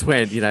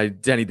went,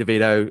 Danny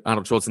DeVito,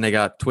 Arnold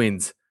Schwarzenegger,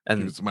 twins,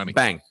 and money.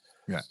 Bang.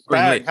 Yeah.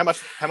 Bang. How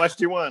much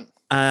do you want?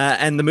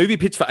 And the movie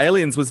pitch for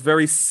Aliens was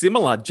very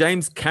similar.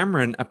 James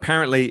Cameron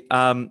apparently,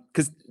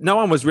 because no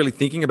one was really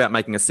thinking about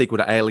making a sequel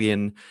to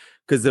Alien,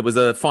 because it was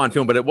a fine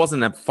film, but it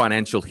wasn't a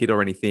financial hit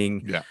or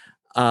anything. Yeah.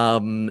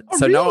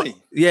 Really?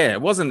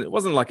 It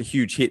wasn't like a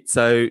huge hit.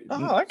 So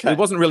it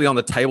wasn't really on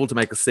the table to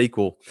make a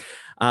sequel.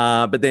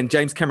 But then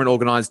James Cameron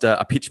organised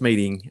a pitch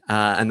meeting,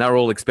 and they were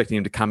all expecting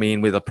him to come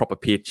in with a proper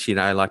pitch,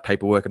 like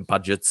paperwork and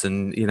budgets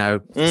and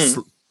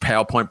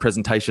PowerPoint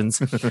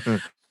presentations.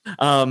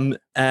 And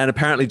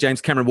apparently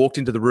James Cameron walked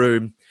into the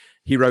room.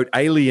 He wrote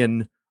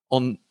Alien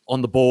on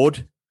the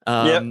board,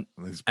 and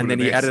then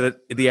he added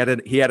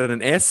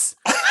an S,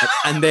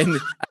 and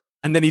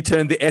then he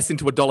turned the S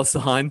into a dollar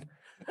sign,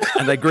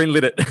 and they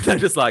greenlit it. They're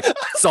just like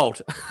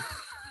sold.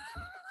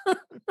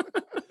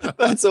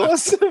 That's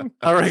awesome.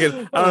 I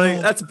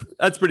think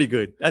that's pretty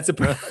good. That's a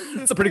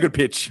pretty good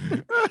pitch.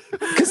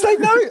 Because they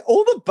know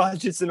all the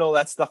budgets and all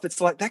that stuff. It's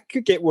like that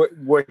could get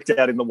worked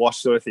out in the wash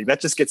sort of thing.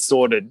 That just gets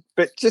sorted.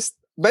 But just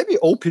maybe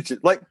all pitches,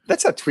 like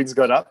that's how Twins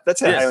got up.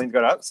 That's how Alien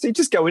got up. So you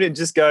just go in and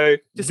just go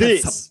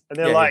this, and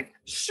they're like,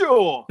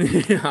 sure.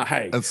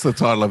 Hey, that's the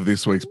title of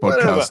this week's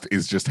podcast.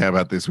 Is just how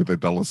about this with a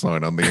dollar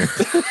sign on the end.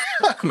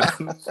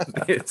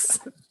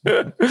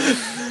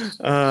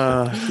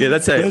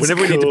 That's it.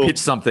 Whenever we need to pitch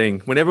something,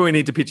 whenever we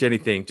need to pitch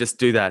anything, just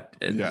do that.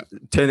 And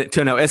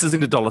turn our S's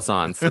into dollar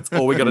signs. That's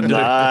all we got to do.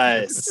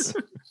 Nice.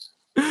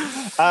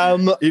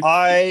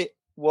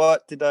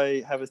 What did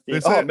I have a thing?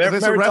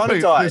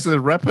 There's a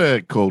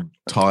rapper called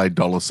Ty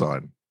Dolla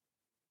Sign.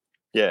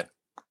 Yeah.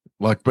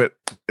 But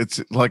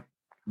it's like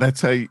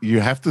that's how you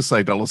have to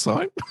say dollar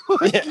sign.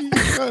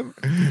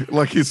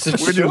 Like it's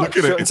when you look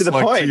at it, it's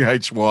like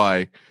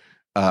THY.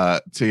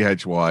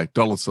 THY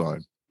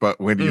 $. But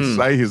when you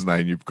say his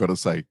name, you've got to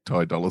say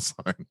Ty $.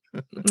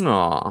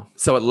 Oh,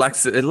 so it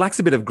lacks a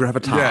bit of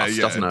gravitas,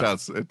 doesn't it?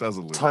 Does. It does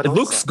a little. Ty It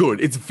looks good.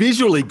 It's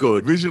visually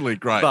good, Visually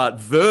great. but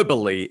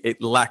verbally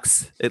it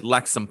lacks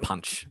some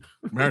punch.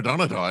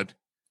 Maradona died.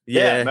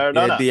 Yeah,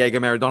 Maradona. Diego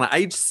Maradona,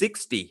 age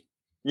 60.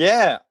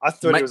 Yeah, I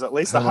thought Mate, it was at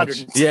least how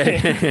much-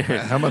 110.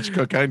 Yeah. How much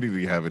cocaine did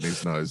he have in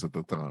his nose at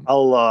the time? A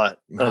lot.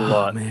 A Oh,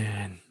 lot.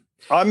 man.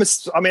 I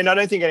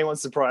don't think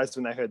anyone's surprised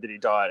when they heard that he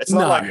died. It's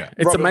not No, like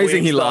it's Robert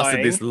amazing he Williams lasted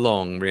dying. this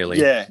long, really.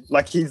 Yeah,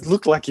 like he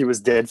looked like he was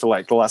dead for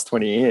like the last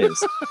 20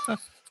 years. But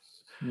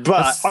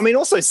That's-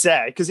 also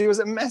sad because he was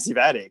a massive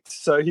addict.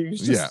 So he was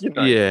just,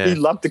 Yeah. he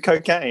loved the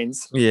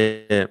cocaines.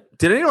 Yeah.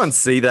 Did anyone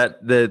see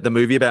that the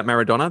movie about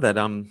Maradona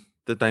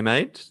that they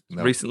made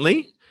No.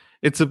 recently?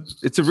 It's a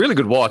really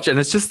good watch, and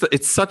it's just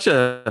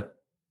a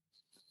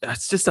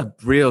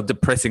real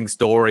depressing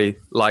story,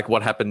 like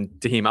what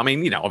happened to him. I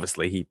mean,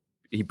 obviously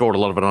he brought a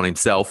lot of it on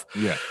himself,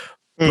 Yeah.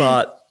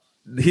 but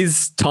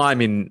his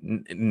time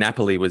in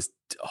Napoli was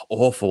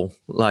awful.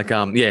 Like,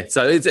 so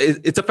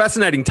it's a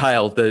fascinating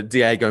tale, the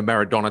Diego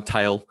Maradona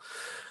tale,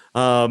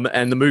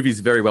 and the movie's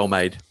very well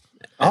made.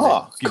 And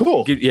Oh,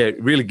 cool.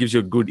 it really gives you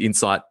a good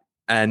insight,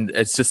 and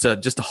it's just a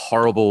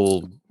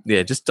horrible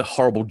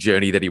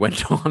journey that he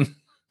went on.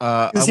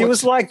 Because he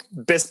was like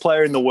best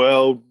player in the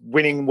world,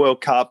 winning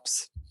World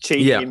Cups,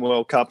 cheating Yeah. in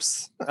World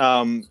Cups.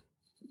 And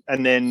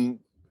then,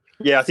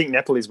 I think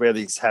Napoli is where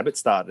these habits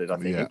started, I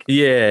think.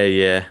 Yeah.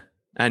 Yeah.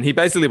 And he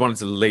basically wanted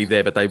to leave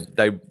there, but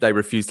they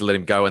refused to let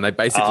him go, and they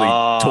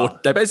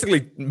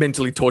basically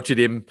mentally tortured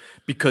him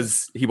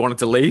because he wanted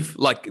to leave.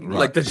 Like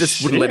they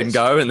just wouldn't let him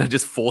go, and they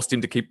just forced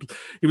him to keep.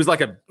 He was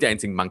like a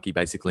dancing monkey,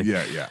 basically.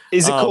 Yeah.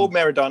 Is it called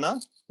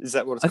Maradona? Is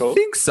that what it's I called?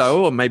 think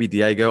so, or maybe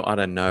Diego. I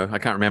don't know. I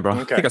can't remember. I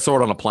Okay. think I saw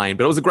it on a plane,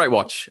 but it was a great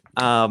watch.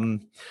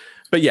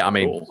 But yeah, I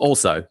mean, Cool.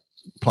 also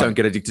don't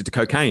get addicted to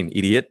cocaine,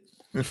 idiot.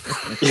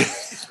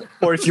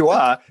 Or if you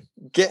are,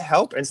 get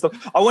help and stuff.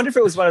 I wonder if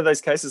it was one of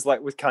those cases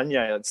like with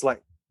Kanye. It's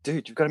like,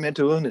 dude, you've got a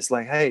mental illness.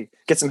 Like, hey,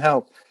 get some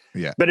help.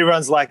 Yeah. But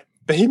everyone's like,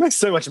 but he makes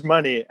so much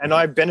money and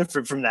I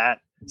benefit from that.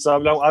 So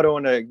I don't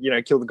want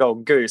to, kill the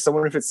golden goose. I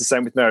wonder if it's the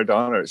same with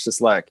Maradona. It's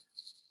just like,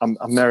 I'm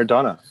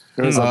Maradona.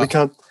 Everyone's like,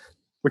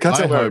 we can't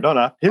tell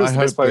Maradona. He was the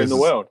best player in the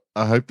world.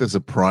 I hope there's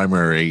a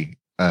primary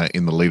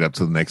in the lead up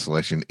to the next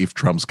election if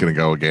Trump's going to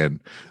go again.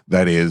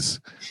 That is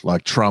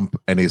like Trump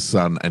and his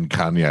son and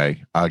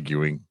Kanye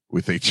arguing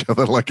with each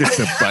other like a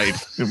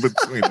debate in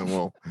between them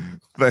all.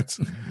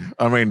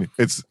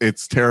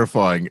 It's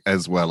terrifying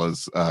as well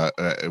as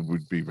it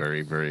would be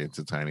very, very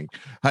entertaining.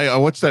 Hey, I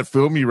watched that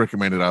film you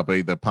recommended,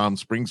 RB, the Palm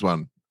Springs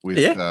one.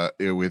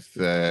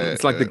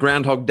 It's like the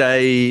Groundhog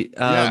Day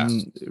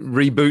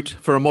reboot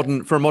for a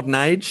modern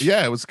age.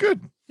 Yeah, it was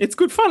good. It's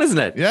good fun, isn't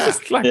it? Yeah.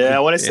 I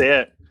want to see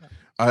it.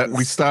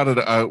 We started.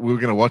 We were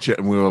going to watch it,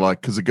 and we were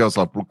like, because it goes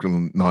like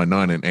Brooklyn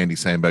Nine-Nine, and Andy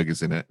Samberg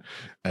is in it,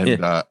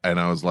 and I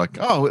was like,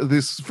 oh,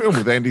 this film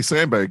with Andy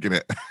Samberg in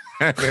it,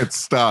 and it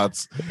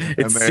starts.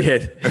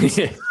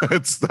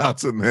 It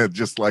starts, and they're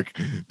just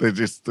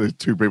the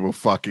two people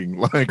fucking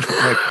like,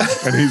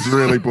 and he's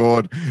really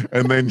bored,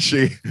 and then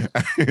she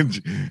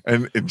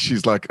and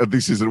she's like, oh,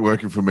 this isn't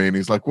working for me, and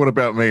he's like, what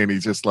about me? And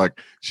he's just like,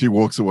 she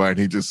walks away, and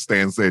he just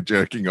stands there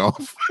jerking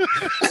off.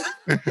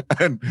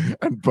 and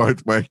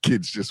both my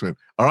kids just went,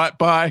 all right,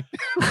 bye.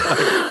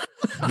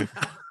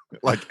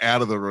 like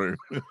out of the room.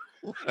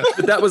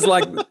 But that was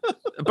like,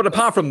 but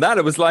apart from that,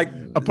 it was like,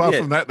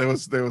 from that, there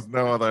was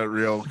no other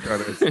real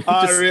kind of.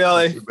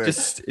 Really?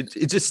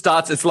 It just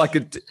starts. It's like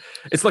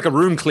a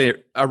room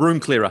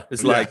clearer.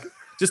 It's like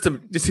just to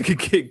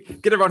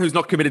get everyone who's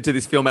not committed to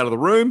this film out of the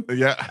room.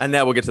 Yeah, and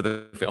now we'll get to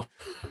the film.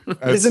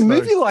 There's a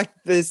movie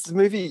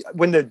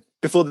when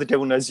Before the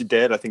Devil Knows You're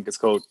Dead, I think it's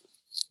called.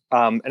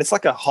 And it's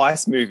like a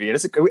heist movie, and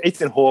it's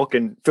Ethan Hawke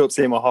and Philip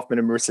Seymour Hoffman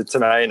and Marissa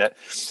Tomei in it.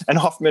 And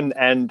Hoffman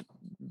and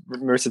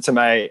Marissa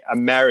Tomei are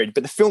married,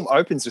 but the film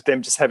opens with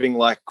them just having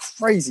like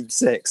crazy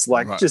sex,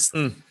 like and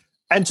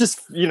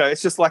just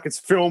it's just like it's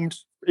filmed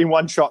in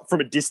one shot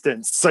from a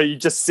distance, so you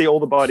just see all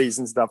the bodies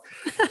and stuff.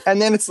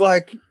 And then it's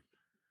like,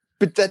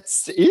 but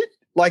that's it.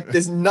 Like,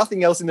 there's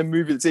nothing else in the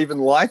movie that's even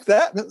like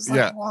that. And it's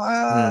like,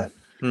 what?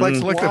 Like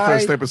it's like the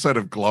first episode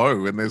of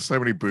Glow, and there's so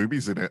many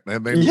boobies in it,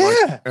 and then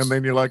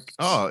then you're like,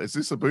 oh, is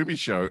this a booby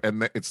show?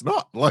 And it's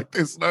not. Like,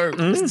 there's no.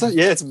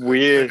 It's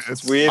weird.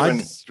 It's weird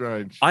and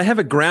strange. I have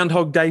a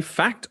Groundhog Day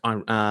fact.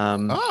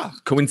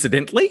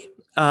 Coincidentally,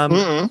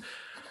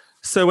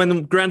 so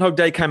when Groundhog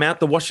Day came out,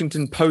 the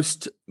Washington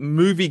Post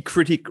movie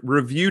critic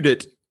reviewed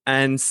it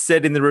and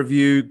said in the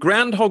review,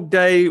 Groundhog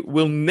Day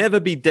will never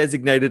be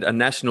designated a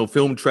national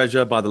film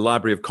treasure by the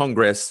Library of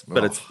Congress,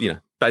 but it's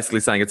basically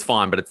saying it's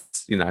fine, but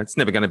it's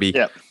never going to be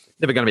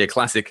a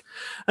classic.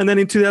 And then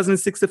in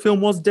 2006, the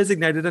film was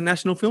designated a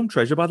national film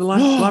treasure by the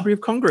Library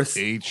of Congress.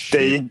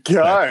 there you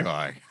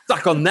go.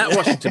 Suck on that,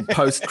 Washington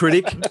Post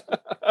critic.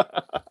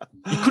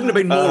 You couldn't have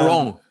been more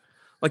wrong.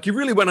 Like, you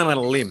really went on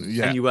a limb,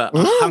 and you were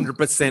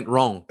 100%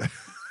 wrong.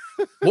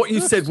 What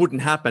you said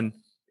wouldn't happen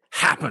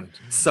happened.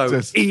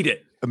 So eat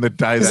it. And the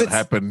day 'Cause that it's-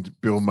 happened,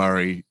 Bill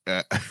Murray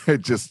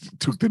just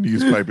took the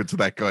newspaper to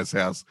that guy's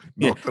house.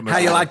 Knocked on the How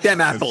you door, like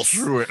them and apples?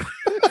 threw it.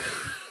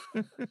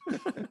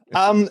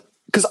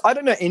 Because I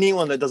don't know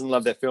anyone that doesn't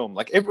love that film.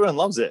 Like everyone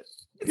loves it.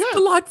 It's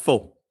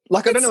delightful.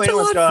 Like I don't It's know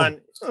anyone's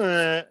delightful.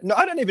 going. No,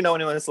 I don't even know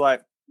anyone that's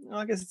like. "Oh,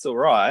 I guess it's all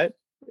right.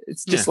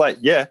 It's just like,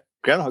 yeah,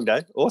 Groundhog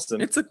Day,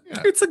 awesome. It's a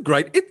Yeah. it's a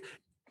great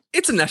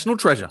it's a national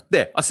treasure.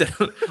 There, I said.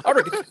 I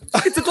reckon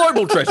it's a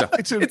global treasure.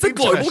 It's a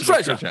global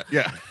international treasure.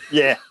 Yeah.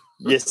 Yeah,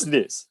 yes, it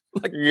is.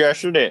 Like-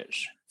 Yes, it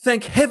is.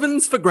 Thank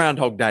heavens for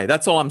Groundhog Day.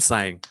 That's all I'm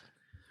saying.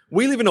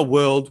 We live in a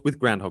world with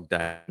Groundhog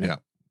Day. Yeah.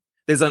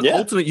 There's an Yeah.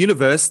 alternate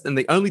universe, and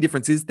the only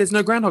difference is there's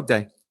no Groundhog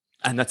Day,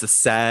 and that's a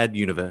sad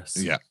universe.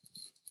 Yeah.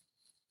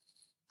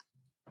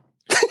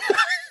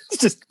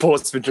 Just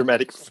pause for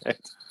dramatic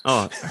effect.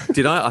 Oh,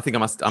 did I? I think I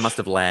must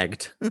have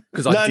lagged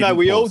because No,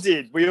 we all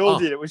did. We all Oh,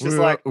 did. It was just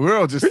We're, like, we're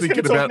all just who's going to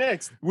thinking talk about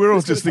next? we're all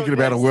Who's just gonna thinking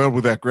talk about a next? world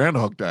without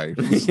Groundhog Day.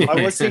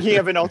 I was thinking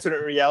of an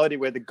alternate reality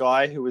where the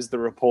guy who was the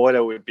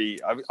reporter would be.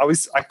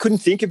 I couldn't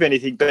think of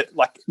anything, but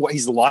like what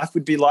his life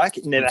would be like,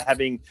 never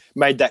having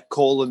made that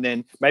call, and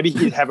then maybe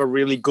he'd have a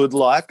really good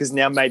life because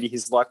now maybe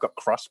his life got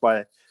crushed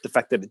by the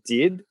fact that it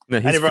did, No,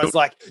 and everyone's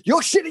like,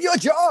 "You're shit at your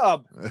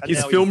job." And his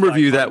now film he's, like,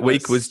 review that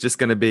week homeless. was just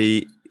going to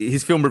be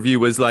his film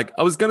review was like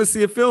I was going to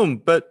see a film,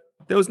 but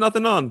there was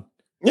nothing on,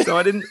 so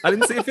I didn't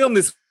see a film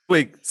this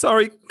week.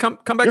 Sorry, come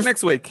back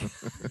next week.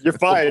 You're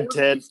fired,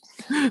 Ted.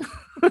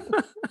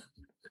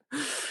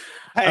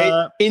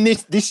 Hey, in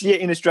this year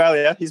in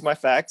Australia, here's my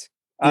fact.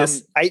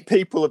 Yes. 8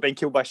 people have been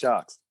killed by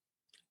sharks.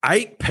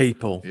 8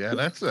 people. Yeah,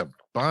 that's a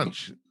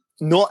bunch.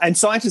 And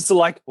scientists are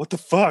like, "What the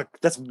fuck?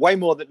 That's way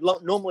more than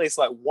normally. It's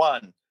like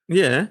 1."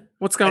 Yeah,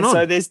 what's going And on?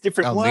 so there's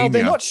different. El Well,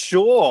 they're Niño. not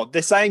sure.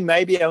 They're saying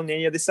maybe El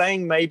Nino. They're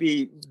saying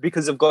maybe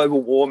because of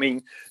global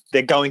warming,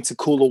 they're going to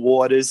cooler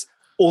waters.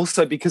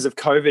 Also because of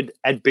COVID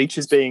and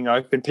beaches being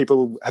open,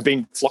 people have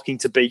been flocking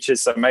to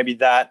beaches. So maybe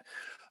that.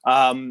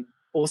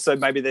 Also,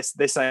 maybe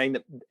they're saying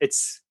that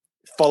it's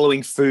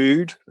following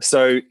food.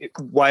 So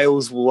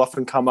whales will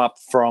often come up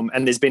from,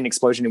 and there's been an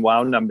explosion in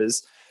whale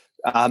numbers,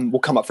 will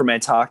come up from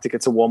Antarctica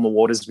to warmer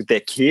waters with their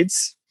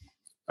kids.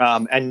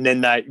 And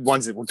then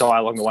ones that will die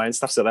along the way and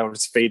stuff. So they'll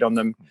just feed on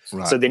them.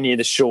 Right. So they're near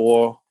the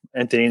shore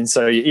and things.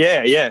 So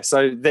yeah.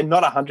 So they're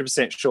not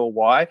 100% sure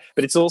why,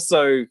 but it's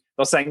also,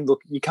 they're saying,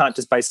 look, you can't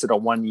just base it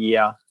on 1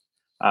 year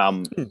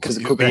because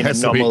it could be There an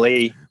has to be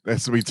anomaly. There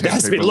has to be 10 There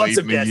has been people lots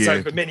of eaten a deaths year.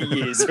 over many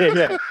years.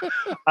 Yeah.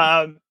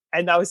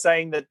 And they were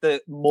saying that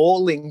the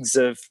maulings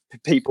of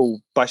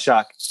people by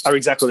shark are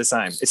exactly the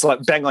same. It's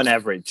like bang on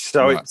average.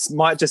 So Right. it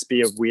might just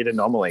be a weird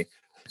anomaly.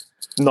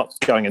 Not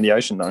going in the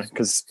ocean though,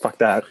 because fuck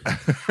that.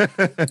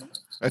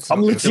 That's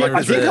I'm not the legit. I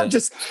first- think I'm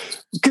just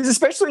because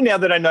especially now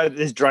that I know that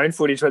there's drone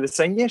footage where they're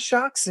saying, yeah,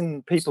 sharks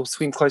and people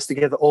swim close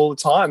together all the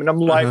time, and I'm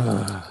like,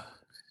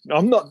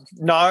 I'm not.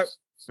 No, I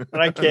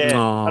don't care.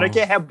 No. I don't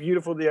care how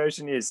beautiful the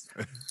ocean is.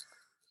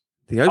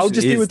 The I'll ocean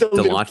just be is with the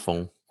little-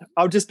 delightful.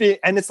 I'll just be,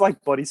 and it's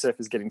like body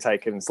surfers getting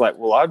taken. It's like,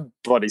 well, I've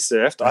body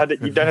surfed.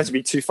 You don't have to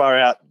be too far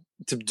out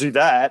to do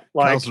that.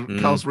 Like,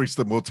 Carl's reached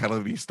the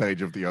mortality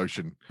stage of the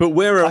ocean. But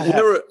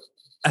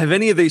have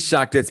any of these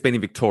shark deaths been in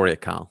Victoria,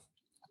 Carl?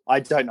 I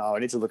don't know. I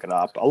need to look it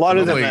up. A lot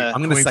of them Probably are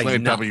I'm gonna say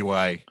Queensland, no.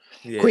 WA.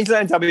 Yeah.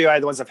 Queensland, WA,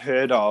 the ones I've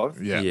heard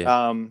of.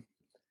 Yeah.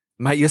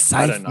 Mate, you're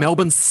safe. don't know.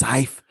 Melbourne's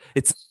safe.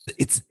 It's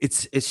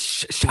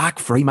shark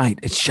free, mate.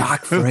 It's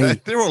shark free,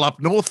 They're all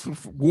up north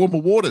of warmer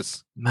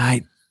waters.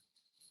 mate.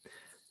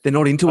 They're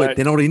not into it. Right.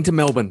 They're not into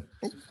Melbourne.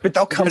 But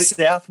they'll come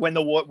south when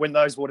when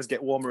those waters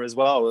get warmer as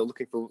well. They're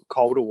looking for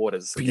colder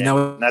waters. But you again.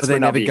 know, And that's they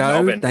when they'll never be in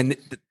go. Melbourne.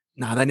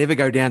 They never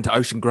go down to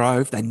Ocean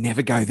Grove. They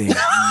never go there.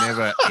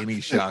 Never any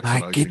sharks on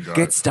Mate, Ocean Grove.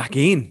 get stuck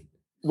in.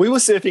 We were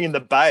surfing in the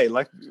bay,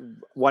 like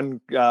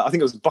I think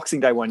it was Boxing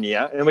Day one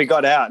year, and we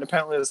got out, and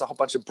apparently there's a whole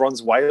bunch of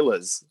bronze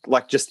whalers,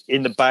 like just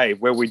in the bay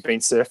where we'd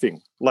been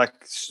surfing. Like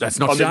That's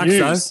not on the sharks,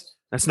 though. news.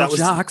 That's That not was-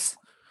 sharks.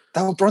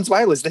 They were bronze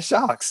whalers. They're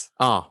sharks.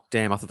 Oh,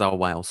 damn. I thought they were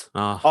whales.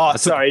 Oh, I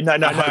took- sorry, no.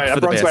 I hoped A for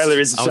the bronze best. whaler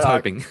is a I was shark,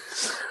 hoping.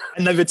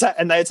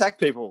 and they attack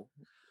people.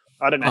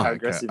 I don't know Oh, how okay.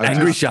 aggressive. I they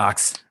Angry are.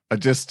 sharks. I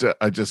just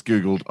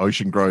googled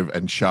Ocean Grove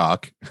and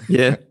shark,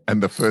 Yeah.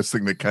 and the first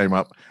thing that came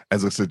up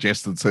as a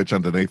suggested search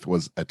underneath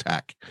was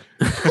attack.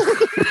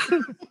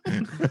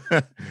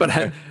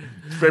 But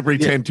February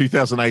Yeah. 10,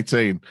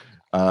 2018,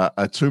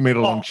 a 2-meter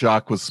long Oh.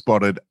 shark was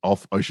spotted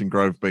off Ocean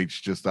Grove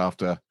Beach just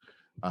after.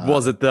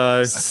 was it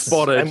though?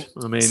 Spotted. And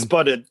I mean,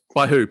 Spotted.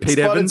 by who? Pete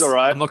Spotted's Evans? all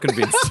right. I'm not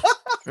convinced.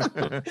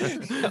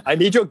 I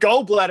need your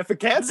gallbladder for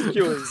cancer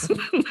cures.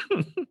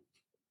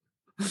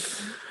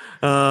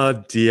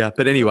 Oh dear.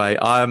 But anyway,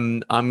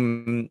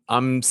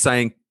 I'm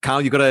saying,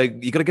 Carl, you gotta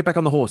get back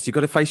on the horse. You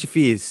gotta face your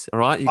fears. All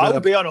right. You I gotta,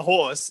 will be on a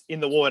horse in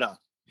the water,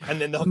 and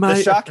then the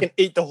Mate. shark can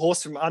eat the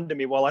horse from under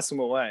me while I swim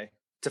away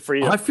to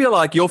freedom. I feel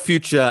like your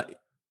future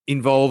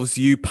involves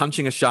you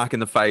punching a shark in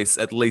the face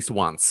at least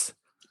once.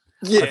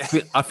 yeah.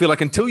 I feel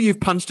like until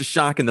you've punched a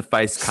shark in the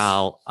face,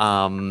 Carl,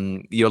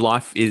 your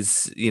life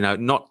is,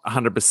 not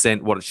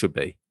 100% what it should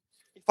be.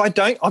 If I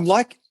don't, I'm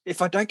like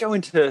if I don't go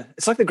into,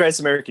 it's like the Greatest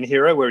American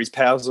Hero where his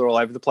powers are all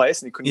over the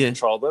place and he couldn't Yeah.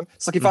 control them.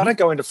 It's like if I don't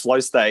go into flow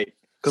state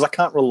because I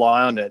can't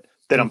rely on it,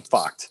 then I'm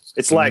fucked.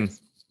 It's like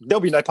there'll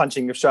be no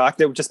punching a shark.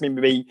 There will just be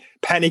me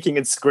panicking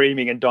and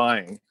screaming and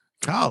dying.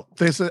 Carl,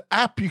 there's an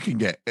app you can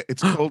get.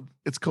 It's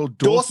called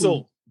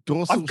Dorsal.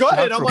 Dorsal. I've got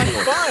it Shark on my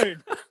Report.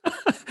 phone.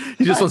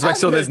 He just wants to make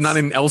sure there's Habits. none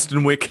in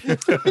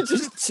Elstonwick.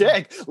 Just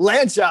check.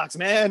 Land sharks,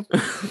 man.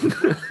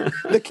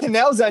 The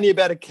canal's only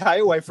about 1K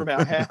away from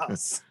our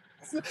house.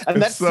 And It's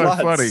that so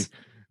floods. funny.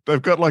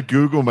 They've got like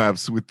Google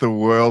Maps with the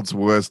world's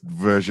worst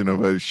version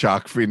of a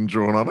shark fin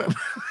drawn on it.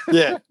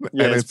 Yeah.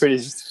 Yeah, And it's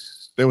pretty.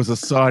 There was a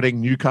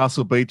sighting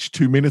Newcastle Beach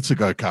 2 minutes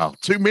ago, Carl.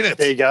 2 minutes.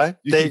 There you go.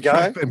 There you can go.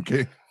 track them,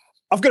 kid.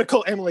 I've got to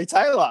call Emily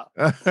Taylor.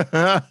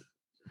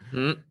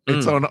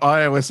 It's on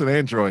iOS and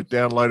Android.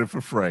 Download it for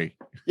free.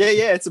 Yeah,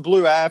 it's a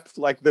blue app.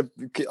 Like the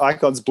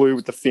icon's blue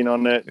with the fin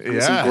on it.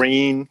 There's Yeah.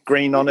 some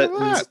green on it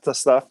Look and at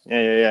stuff.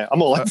 Yeah.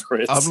 I'm all over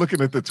it. I'm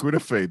looking at the Twitter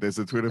feed. There's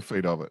a Twitter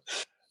feed of it.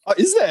 Oh,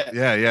 is there?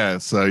 Yeah.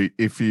 So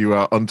if you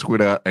are on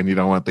Twitter and you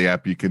don't want the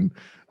app, you can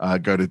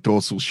go to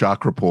Dorsal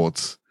Shark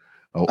Reports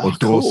or Oh,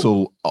 cool.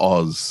 Dorsal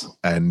Oz,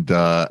 and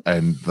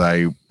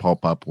they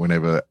pop up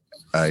whenever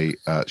a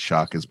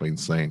shark has been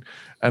seen.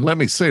 And let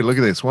me see. Look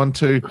at this. 1,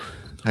 2.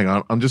 Hang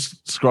on. I'm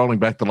just scrolling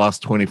back the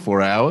last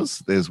 24 hours.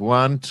 There's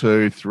 1,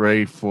 2,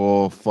 3,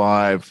 4,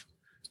 5,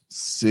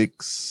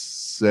 6,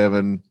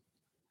 7.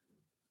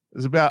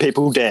 There's about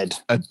People dead.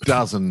 a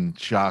dozen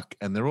shark,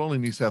 and they're all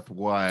in New South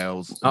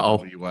Wales.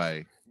 Uh-oh. WA.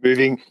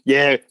 Moving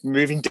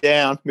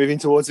down, moving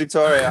towards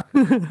Victoria.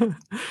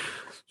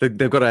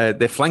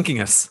 They're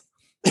flanking us.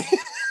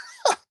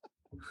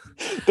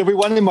 There'll be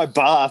one in my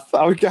bath.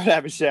 I would go to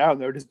have a shower and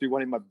there would just be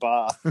one in my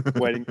bath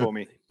waiting for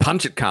me.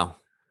 Punch it, Carl.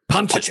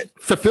 Punch Punch it. it.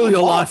 Fulfill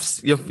your Oh.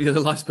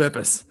 life's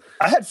purpose.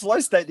 I had flow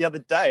state the other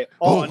day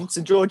on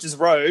St. George's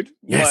Road,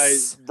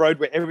 Yes. my road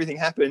where everything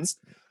happens.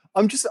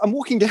 I'm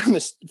walking down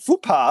this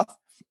footpath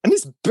and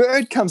this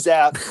bird comes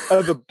out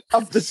of the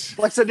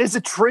like, so there's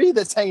a tree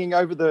that's hanging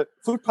over the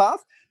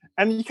footpath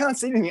and you can't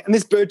see anything. And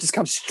this bird just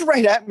comes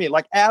straight at me,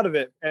 like out of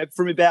it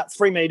from about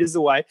 3 meters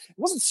away. It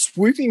wasn't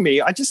swooping me.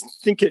 I just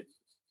think it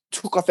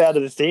took off out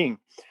of the thing.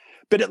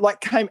 But it like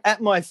came at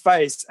my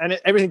face and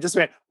everything just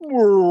went,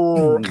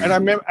 and I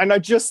remember, and I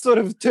just sort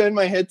of turned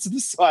my head to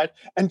the side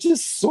and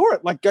just saw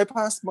it like go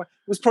past it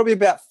was probably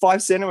about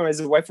 5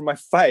 centimeters away from my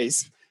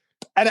face.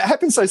 And it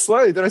happened so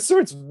slowly that I saw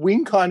its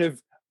wing kind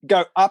of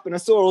go up and I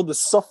saw all the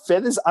soft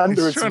feathers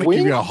under He's its trying to wing.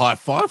 give you a high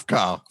five,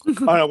 Carl. I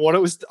don't know what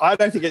it was. I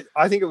think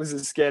it was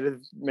as scared of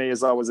me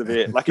as I was of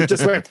it. Like it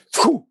just went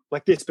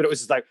like this, but it was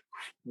just like,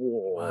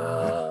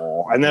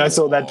 whoa. And then I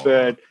saw that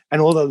bird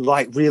and all the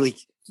like really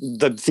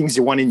the things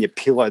you want in your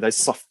pillow, those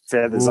soft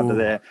feathers under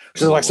there.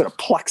 Just like sort of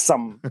pluck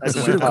some as it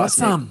Should went have got past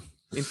me. some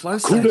in flow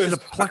state. Could Should have.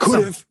 have I plucked could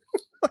some. have.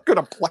 I could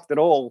have plucked it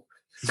all.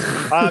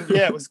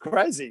 Yeah, it was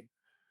crazy.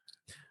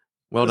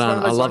 Well It's one done.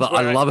 of I those love it. ones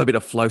where I love a bit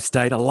of flow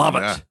state. I love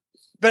Yeah. it.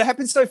 But it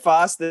happened so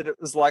fast that it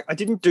was like I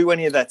didn't do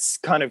any of that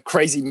kind of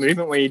crazy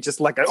movement where you just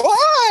like go,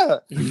 ah!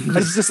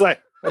 It's just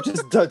like I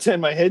just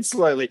turned my head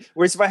slowly.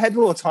 Whereas if I had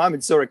more time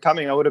and saw it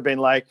coming, I would have been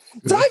like,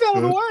 dive out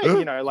of the way,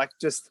 you know, like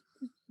just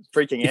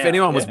freaking out. If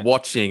anyone was Yeah.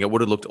 watching, it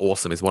would have looked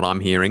awesome, is what I'm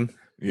hearing.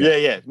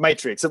 Yeah,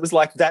 Matrix. It was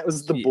like that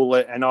was the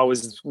bullet, and I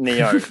was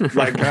Neo,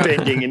 like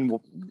bending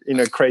in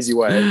a crazy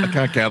way. I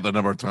can't count the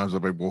number of times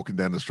I've been walking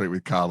down the street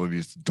with Carl and he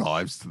just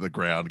dives to the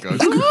ground, goes,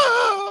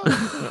 "Ah!"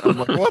 I'm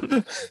like, what?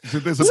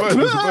 There's a bird.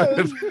 There's a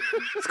bird.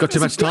 It's got too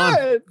much time.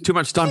 Bird, Too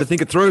much time to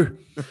think it through.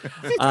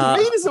 50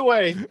 meters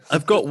away.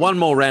 I've got one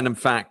more random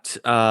fact,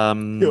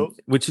 Cool.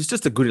 which is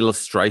just a good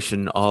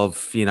illustration of,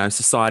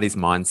 society's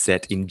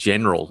mindset in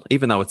general,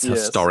 even though it's Yes.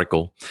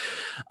 historical.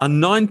 A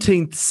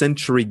 19th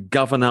century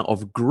governor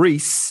of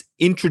Greece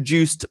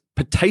introduced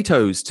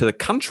potatoes to the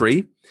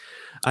country.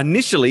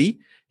 Initially,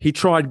 he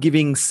tried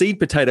giving seed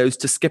potatoes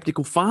to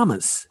skeptical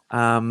farmers,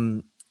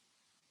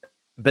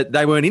 but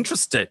they weren't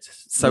interested.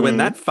 So when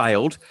that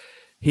failed,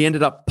 he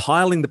ended up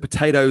piling the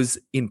potatoes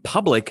in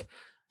public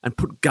and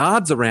put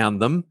guards around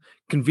them,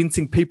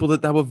 convincing people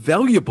that they were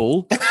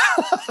valuable.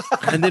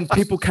 And then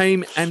people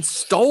came and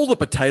stole the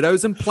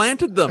potatoes and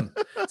planted them.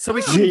 So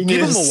he couldn't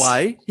give them Genius.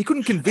 away. He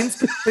couldn't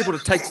convince people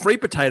to take free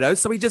potatoes.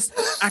 So he just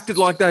acted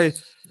like they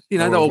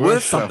were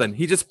worth something.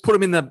 He just put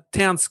them in the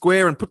town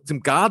square and put some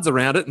guards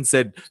around it and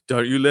said,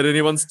 "Don't you let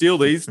anyone steal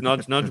these."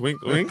 Nudge, nudge,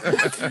 wink, wink.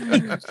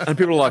 And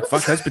people are like,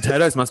 "Fuck, those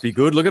potatoes must be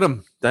good. Look at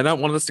them. They don't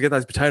want us to get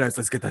those potatoes.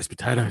 Let's get those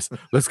potatoes.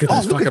 Let's get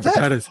those look fucking at that.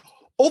 potatoes."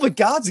 All the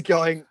guards are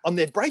going on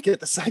their break at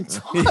the same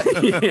time.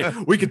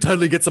 Yeah, we could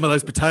totally get some of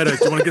those potatoes.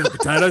 Do you want to get the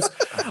potatoes?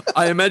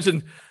 I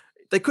imagine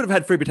they could have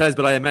had free potatoes,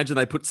 but I imagine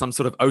they put some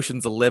sort of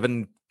Ocean's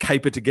 11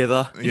 caper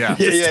together. Yeah.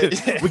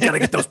 Yeah. We got to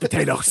get those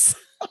potatoes.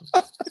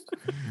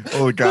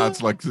 All the guards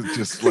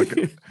just like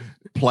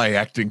play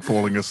acting,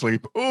 falling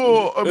asleep.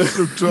 Oh, I'm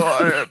so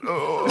tired.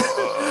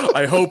 Oh.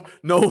 I hope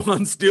no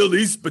one steal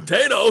these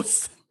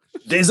potatoes.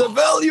 There's a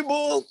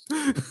valuable.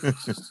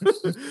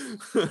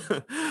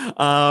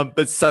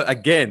 But so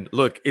again,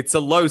 look, it's a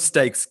low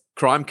stakes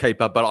crime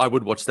caper, but I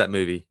would watch that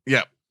movie.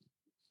 Yeah.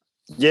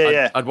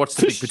 I'd watch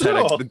the big For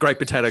potato, sure. the great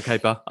potato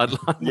caper. I'd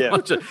Yeah.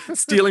 watch it,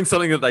 stealing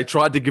something that they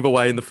tried to give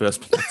away in the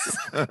first place.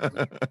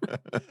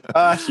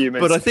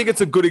 Humans. But I think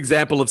it's a good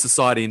example of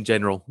society in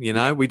general. We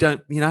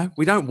don't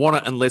want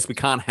it unless we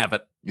can't have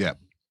it. Yeah.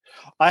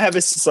 I have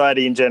a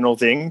society in general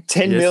thing.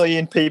 10 Yes.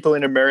 million people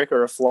in America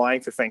are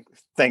flying for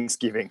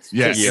Thanksgiving.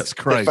 Yeah, Yeah. it's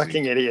crazy. They're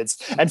fucking idiots.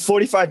 And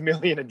 45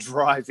 million are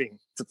driving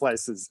to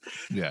places.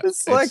 Yeah.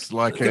 It's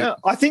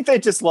I think they're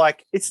just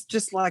like, it's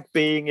just like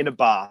being in a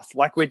bath.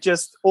 Like we're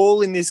just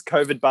all in this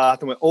COVID bath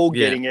and we're all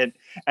Yeah. getting it.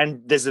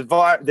 And there's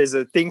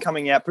a thing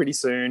coming out pretty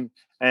soon.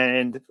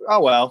 And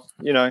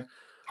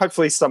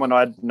hopefully someone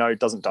I know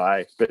doesn't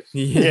die. But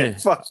yeah,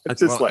 fuck,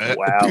 it's just At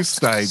wow. this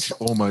stage,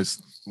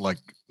 almost like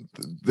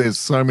there's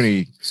so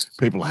many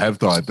people have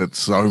died that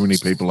so many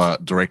people are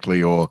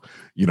directly or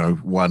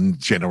one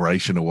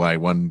generation away,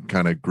 one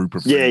kind of group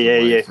of friends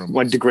away from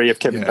 1 degree of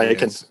Kevin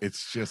Bacon.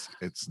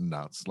 It's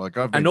nuts. Like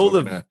I've been And all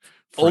talking the to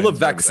all the friends over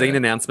vaccine there.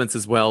 announcements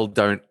as well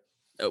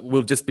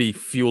will just be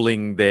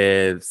fueling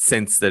their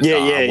sense that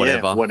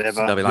whatever.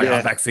 They'll be like,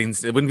 Yeah.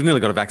 vaccines. We've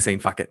nearly got a vaccine.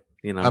 Fuck it.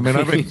 I mean,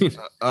 I've been,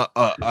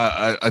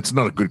 it's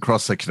not a good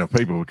cross section of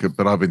people,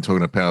 but I've been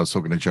talking to I was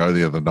talking to Joe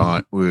the other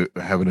night. We were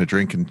having a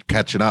drink and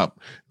catching up,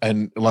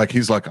 and like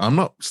he's like, I'm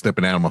not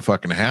stepping out of my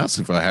fucking house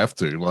if I have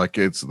to. Like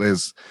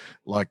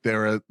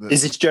there are.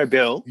 Is this Joe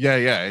Bill?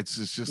 Yeah. It's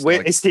just Where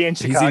like, is he in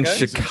He's Chicago? in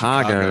he's in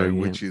Chicago, yeah.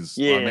 which is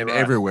Yeah, I mean, right.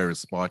 everywhere is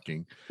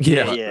spiking.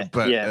 yeah.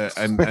 But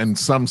and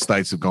some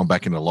states have gone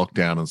back into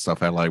lockdown and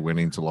stuff. LA went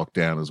into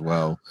lockdown as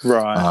well.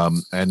 Right.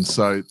 And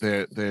so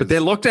there's But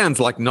their lockdown's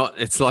like not.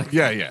 It's like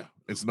yeah.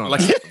 It's not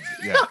Like-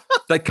 yeah.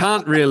 they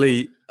can't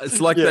really. It's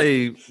like Yeah.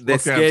 they're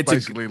Lockdown's scared to.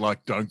 basically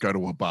like don't go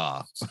to a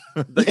bar.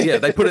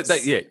 They put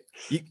it.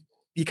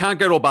 You can't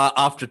go to a bar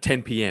after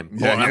 10 p.m.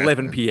 or Yeah, yeah.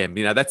 11 p.m.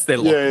 That's their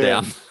Yeah,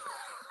 yeah. lockdown.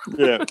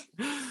 yeah.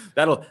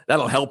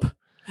 That'll help.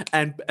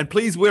 And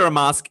please wear a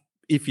mask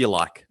if you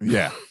like.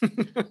 Yeah.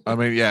 I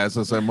mean, yeah, as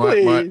I say,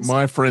 Please.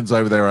 my friends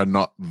over there are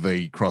not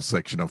the cross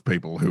section of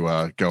people who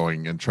are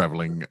going and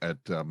traveling at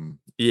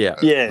Yeah.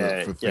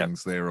 Yeah, for yeah.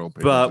 things there or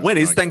people But just when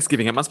is like-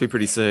 Thanksgiving? It must be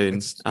pretty soon.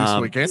 It's this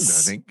weekend, I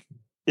think.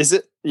 Is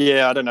it?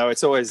 Yeah, I don't know.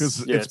 It's always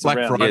 'Cause yeah, it's Black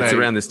around. Friday. Yeah, it's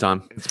around this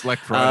time. It's Black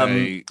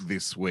Friday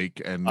this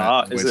week, and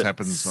that is always it?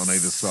 happens on either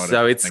side.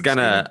 So of it's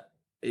gonna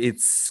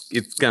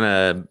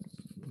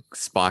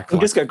spike. It'll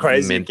just go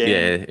crazy mint.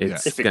 again. Yeah,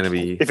 it's If it- gonna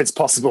be. if it's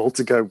possible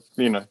to go,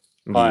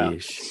 higher.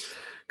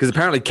 Because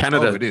apparently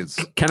Canada, Oh, it is.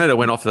 Canada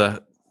went off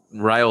the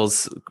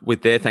rails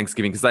with their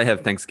Thanksgiving because they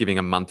have Thanksgiving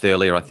a month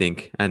earlier, I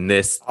think, and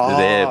they're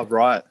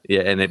Right.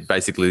 yeah, and it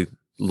basically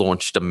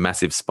launched a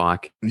massive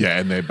spike. Yeah,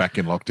 and they're back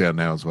in lockdown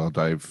now as well.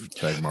 Dave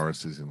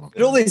Morris is in lockdown.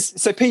 But all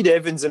these, so Pete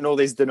Evans and all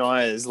these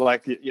deniers,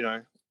 like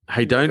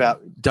Hey, don't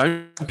About-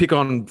 pick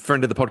on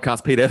friend of the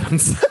podcast, Pete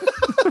Evans.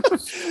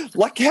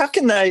 like how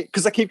can they?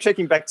 Because I keep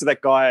checking back to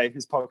that guy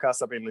whose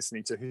podcast I've been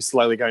listening to, who's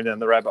slowly going down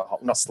the rabbit hole.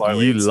 Not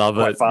slowly, You it's love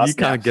quite it. fast You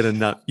can't now. get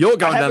enough. You're going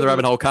down the haven't-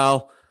 rabbit hole,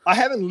 Carl. I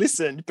haven't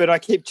listened, but I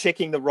keep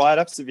checking the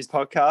write-ups of his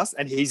podcast,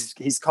 and he's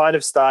kind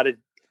of started.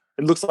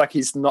 It looks like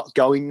he's not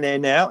going there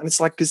now, and it's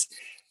like, because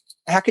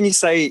how can you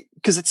say?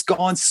 Because it's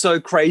gone so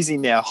crazy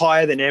now,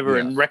 higher than ever,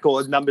 Yeah. and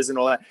record numbers and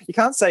all that. You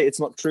can't say it's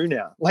not true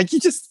now. Like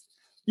you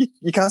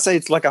can't say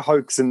it's like a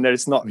hoax and that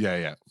it's not.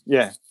 Yeah.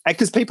 Yeah,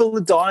 because people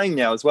are dying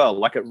now as well,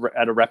 like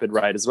at a rapid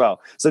rate as well.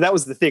 So that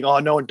was the thing. Oh,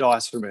 no one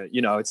dies from it.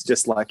 It's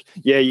just like,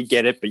 yeah, you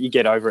get it, but you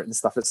get over it and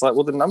stuff. It's like,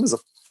 well, the numbers are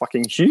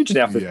fucking huge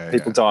now for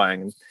people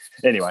dying. And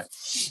anyway,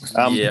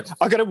 Yeah.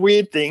 I got a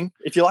weird thing.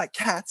 If you like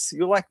cats,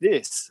 you'll like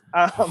this.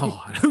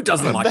 Oh, who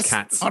doesn't like that's-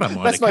 cats? I don't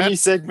mind That's a my cat. new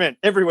segment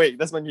every week.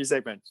 That's my new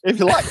segment. If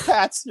you like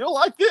cats, you'll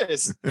like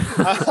this.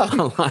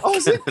 I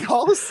was at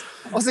Coles.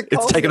 It's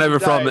Coles taken the over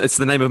other from. day. It's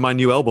the name of my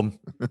new album.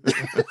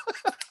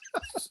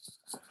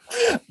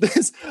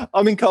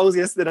 I'm in Coles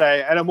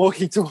yesterday and I'm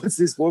walking towards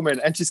this woman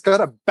and she's got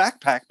a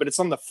backpack, but it's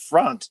on the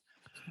front.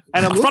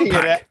 And I'm A front looking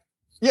at pack? it.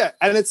 Yeah.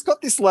 And it's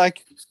got this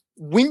like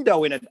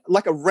window in it,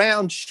 like a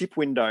round ship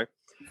window.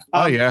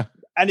 Oh yeah.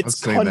 And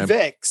it's I've seen them.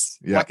 convex.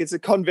 Yeah. Like it's a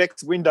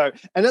convex window.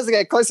 And as I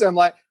get closer, I'm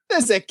like,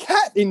 there's a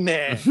cat in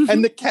there.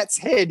 And the cat's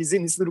head is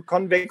in this little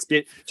convex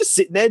bit, just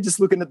sitting there, just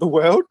looking at the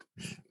world.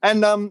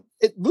 And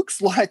it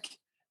looks like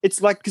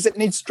it's like, because it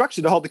needs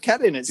structure to hold the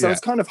cat in it. So Yeah.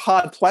 it's kind of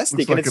hard plastic.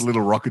 Looks and like it's a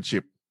little rocket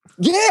ship.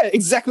 yeah,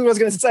 exactly what I was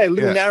going to say. A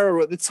little Yeah.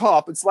 narrower at the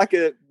top. It's like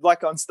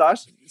on Star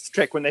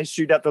Trek when they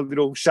shoot out the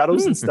little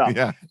shuttles and stuff.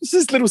 Yeah. It's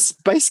this little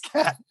space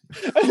cat.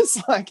 And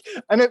it's like,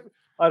 I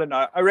don't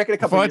know. I reckon a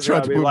couple I of years ago, tried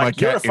I'd to be put my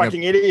like, you're a cat in a-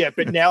 fucking idiot.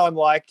 But now I'm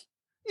like,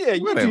 yeah,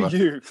 you Whatever. do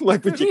you.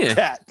 Like with your Yeah.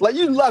 cat. Like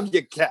you love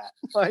your cat.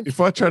 Like, If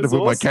I tried to That's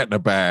put my awesome. cat in a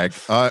bag,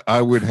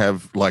 I would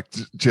have like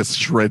just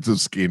shreds of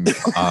skin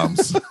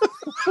arms.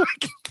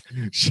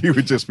 She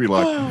would just be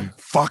like,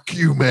 fuck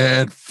you,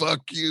 man.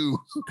 Fuck you.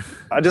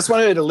 I just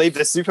wanted her to leave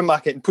the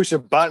supermarket and push a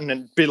button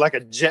and be like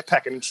a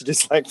jetpack, and she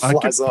just like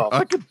flies off.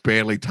 I could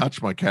barely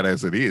touch my cat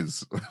as it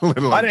is, let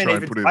alone I don't try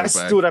and even. put it in I a bag.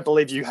 still don't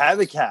believe you have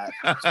a cat.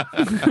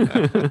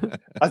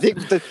 I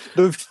think the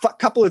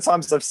couple of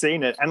times I've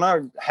seen it, and I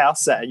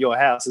house sat at your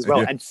house as well,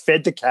 Yeah. and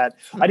fed the cat.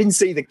 I didn't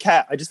see the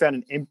cat. I just found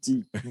an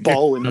empty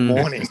bowl in the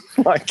morning.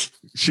 Like,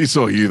 She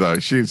saw you though.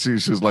 She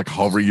was like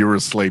hovering. You were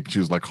asleep. She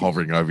was like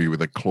hovering over you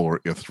with a claw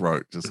at your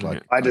throat, just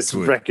like I just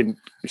could. reckon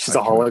she's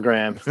a I could.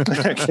 hologram.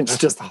 I reckon it's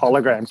just a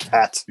hologram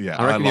cat. Yeah,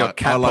 I reckon your like-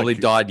 cat I like- probably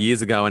died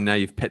years ago, and now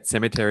you've pet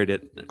cemeteried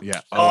it.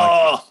 Yeah,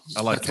 Oh,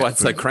 I like. That's why cat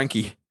it's so food.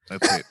 cranky.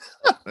 That's it.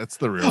 That's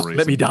the real reason.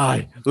 Let me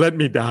die. Let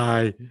me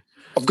die.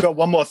 I've got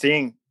one more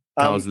thing.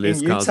 Carl's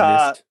list. in Carl's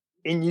Utah, list.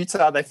 in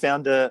Utah, they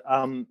found a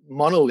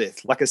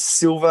monolith, like a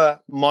silver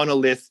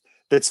monolith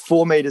that's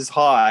 4 meters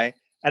high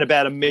and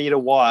about 1 meter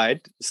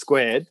wide,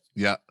 squared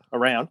Yeah,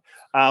 around.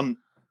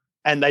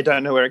 And they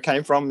don't know where it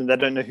came from, and they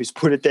don't know who's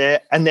put it there.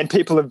 And then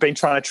people have been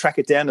trying to track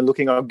it down and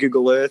looking on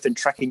Google Earth and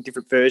tracking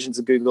different versions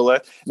of Google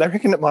Earth. They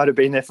reckon it might have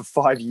been there for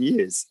 5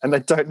 years, and they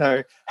don't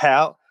know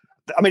how.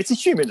 I mean, it's a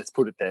human that's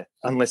put it there,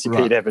 unless you're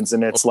Right. Pete Evans,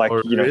 and it's like,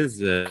 Or you know, it is,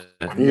 yeah.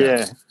 maybe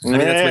that's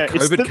where It's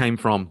COVID the- came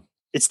from.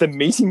 It's the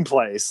meeting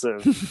place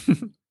of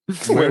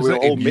where is we'll it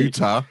all in meet.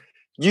 Utah?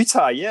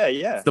 Utah. Yeah,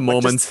 yeah. It's the Like,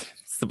 Mormons. just-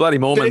 It's the bloody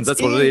but Mormons. it's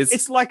That's what it in- is.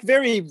 It's like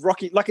very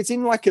rocky. Like it's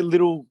in like a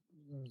little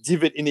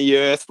divot in the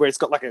earth where it's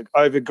got like an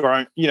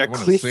overgrown, I wanna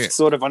cliff see it.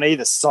 sort of on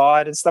either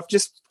side and stuff.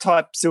 Just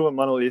type Silver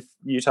Monolith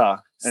Utah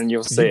and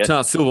you'll see it.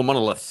 Utah Silver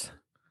Monolith.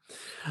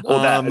 Or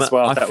that as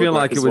well. I That would feel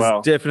work like it as was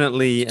well.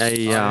 definitely a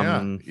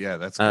yeah,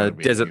 that's gotta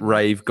be desert it.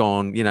 rave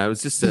gone. You know, it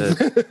was just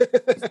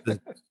a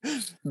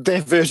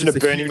Their version of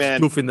just a Burning huge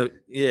Man. doof in the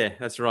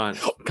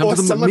Or Come to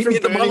the someone meet me from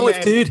at the Burning monolith,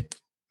 Man. dude.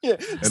 Yeah.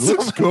 It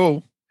looks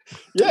cool.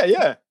 Yeah,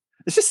 yeah.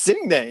 It's just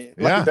sitting there, like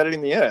Yeah. embedded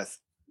in the earth.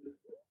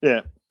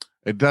 Yeah.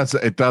 It does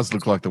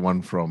look like the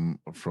one from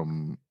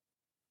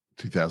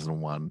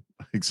 2001,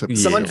 except Yeah.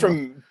 Someone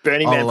from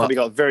Burning Man I'll, probably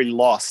got very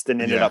lost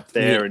and ended yeah. up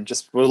there and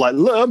just were like,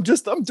 look,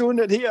 I'm doing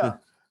it here.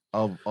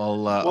 I'll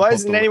Why pop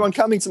isn't the anyone link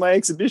coming to my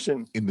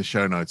exhibition? in the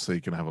show notes so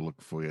you can have a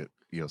look for it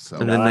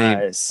yourself? And then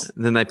Nice.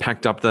 then they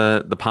packed up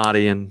the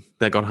party and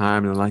they got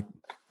home and they're like,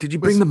 "Did you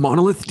bring the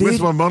monolith, dude? Where's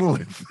my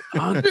monolith?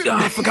 Oh,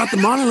 I forgot the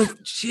monolith.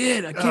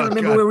 Shit, I can't Oh,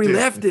 remember where we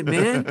goddamn. left it,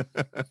 man."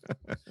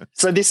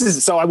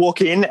 So I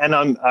walk in and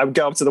I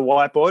go up to the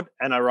whiteboard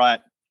and I write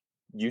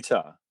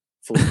Utah,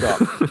 full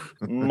stop,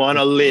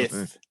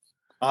 monolith.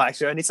 Oh,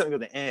 actually, I need something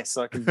with an S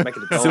so I can make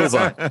it a dollar.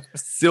 Silver.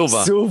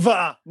 Silver.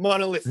 Silver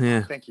monolith.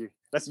 Yeah. Thank you.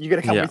 You're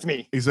gonna come Yeah. with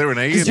me. Is there an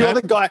E in Because you're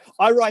that? the guy.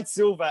 I write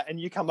silver, and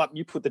you come up and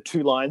you put the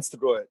 2 lines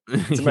through it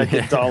to make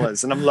Yeah. it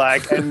dollars. And I'm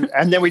like, and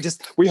then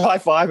we high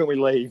five and we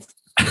leave.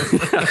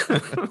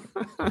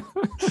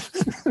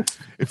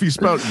 If you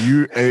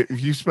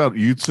spelled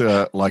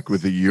Utah like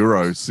with the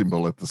euro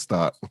symbol at the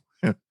start,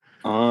 like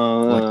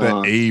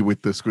the E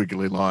with the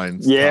squiggly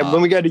lines. Yeah,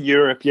 when we go to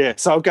Europe, yeah.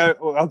 So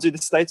I'll do the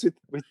States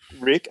with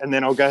Rick, and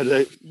then I'll go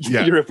to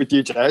Yeah. Europe with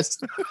you,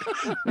 Jace.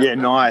 Yeah,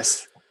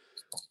 nice.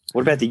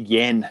 What about the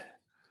yen?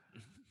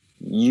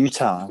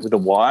 Utah with a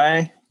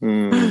Y?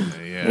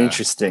 Yeah.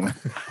 Interesting.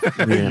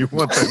 Yeah. You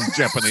want those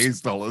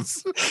Japanese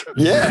dollars?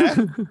 Yeah.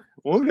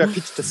 We're going to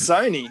pitch to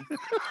Sony.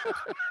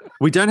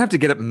 We don't have to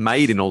get it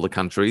made in all the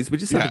countries. We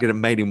just have Yeah. to get it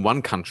made in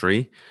one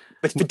country.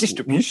 But for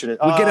distribution,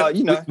 We get it.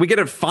 you know. We get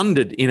it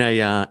funded in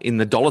a in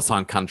the dollar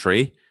sign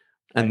country,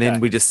 and then Okay.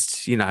 we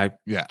just Yeah.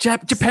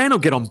 Japan will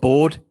get on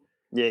board.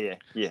 Yeah.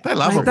 They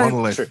love Mate, a they-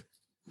 monolith. True.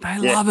 They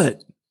Yeah. love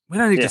it. We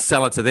don't need Yeah. to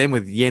sell it to them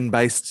with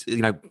yen-based,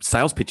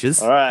 sales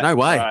pitches. All right. No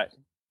way. All right.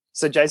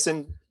 So,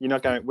 Jason, we're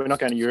not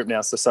going to Europe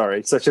now, so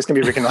sorry. So it's just going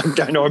to be Rick and I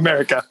going to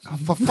America. Oh,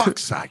 for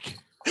fuck's sake.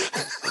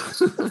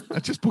 I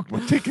just booked my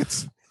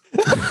tickets.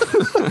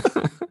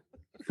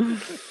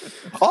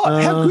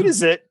 Oh, how good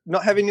is it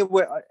not having to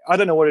wear? I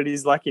don't know what it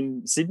is like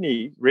in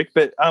Sydney, Rick,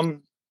 but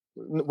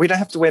we don't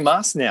have to wear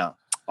masks now.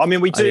 I mean,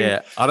 we do.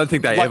 Yeah, I don't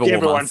think they Like ever wore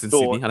everyone masks in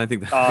thought. Sydney. I don't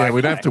think. Yeah,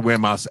 we don't have okay. to wear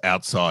masks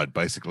outside,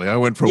 basically. I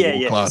went for a Yeah,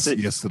 walk yeah, class so-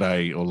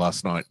 yesterday or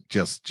last night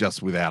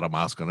just without a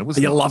mask on. It was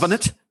Are you nice. loving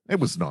it? It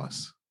was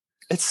nice.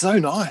 It's so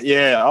nice.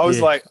 Yeah, I was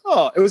Yeah. like,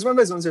 it was one of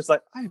those ones where it's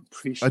like, I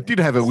appreciate. I did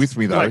have it with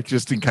me though, Like-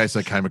 just in case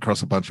I came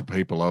across a bunch of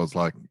people. I was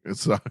like,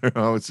 so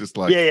I was just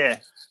like, Yeah.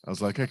 I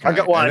was like, okay. I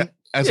got one. And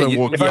as Yeah, I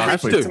walked If I have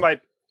reach past to. into my,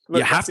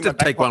 You have to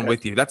take one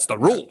with you. That's the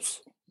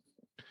rules.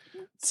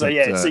 So But,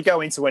 yeah, so you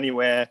go into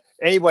anywhere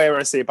where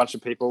I see a bunch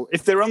of people.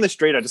 If they're on the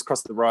street, I just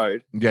cross the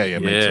road. yeah,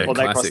 me Yeah, too. Or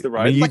they cross classic. the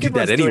road. I mean, you Like did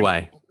that everyone's doing-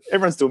 anyway.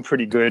 Everyone's doing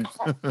pretty good.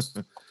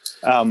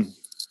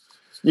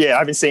 Yeah, I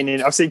haven't seen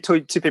any. I've seen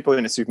two people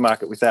in a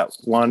supermarket without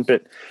one,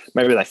 but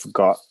maybe they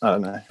forgot. I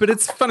don't know. But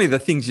it's funny the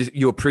things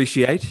you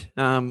appreciate.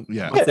 Yeah.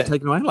 Once they're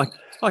taken away, like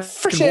I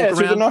Fresh can air walk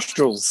through the around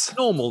nostrils.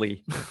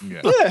 normally.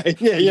 Yeah.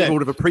 Yeah. You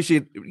would have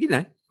appreciated.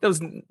 There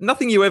was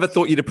nothing you ever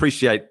thought you'd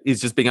appreciate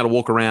is just being able to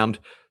walk around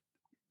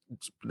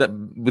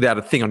without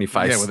a thing on your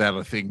face. Yeah, without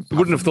a thing. You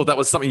wouldn't have thought that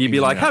was something you'd be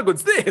like, Yeah. "How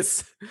good's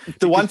this?"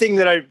 The one thing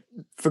that I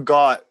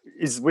forgot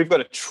is we've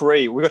got a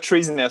tree. We've got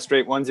trees in our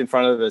street. One's in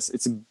front of us.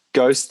 It's a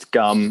ghost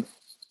gum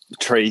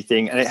tree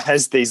thing, and it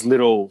has these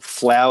little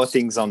flower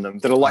things on them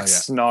that are like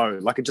snow.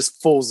 Like it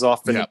just falls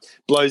off and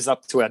blows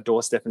up to our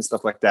doorstep and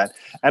stuff like that.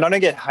 And I don't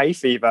get hay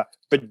fever,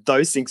 but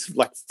those things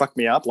like fuck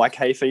me up, like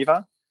hay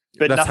fever.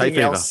 But That's nothing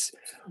hay fever. else.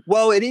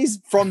 Well, it is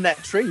from that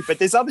tree, but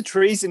there's other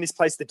trees in this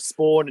place that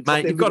spawn and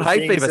Mate, you've got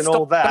hay fever. and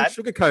all that.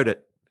 Don't sugarcoat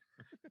it.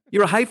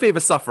 You're a hay fever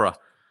sufferer.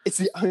 It's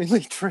the only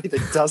tree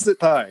that does it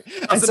though.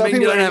 Doesn't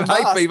mean you don't have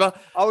hay fever.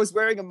 I was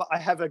I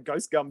have a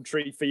ghost gum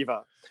tree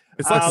fever.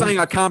 It's like saying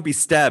I can't be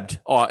stabbed,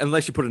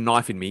 unless you put a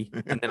knife in me,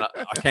 and then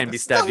I can be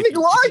stabbed. Nothing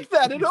like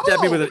that at all.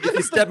 If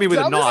you stab me with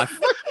a knife,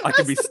 I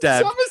can be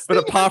stabbed. But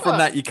apart from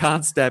ever. that, you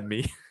can't stab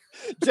me.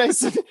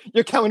 Jason,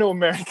 you're coming to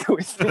America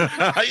with me.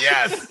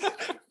 Yes.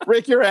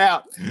 Rick, you're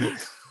out.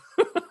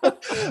 All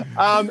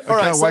I right,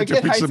 can't so wait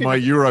to picture my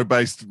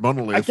Euro-based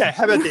monolith. Okay,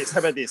 how about this?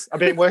 I've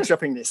been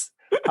workshopping this.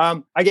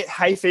 I get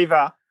hay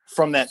fever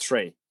from that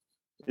tree.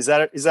 Is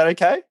that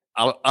okay?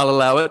 I'll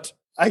allow it.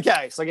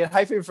 Okay, so I get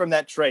hay fever from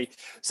that tree.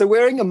 So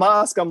wearing a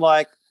mask, I'm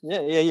like,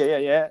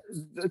 yeah.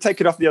 I take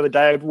it off the other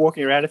day,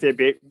 walking around a fair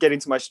bit, get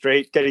into my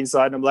street, get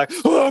inside, and I'm like,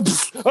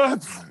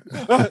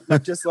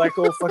 just like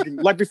all fucking,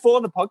 like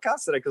before the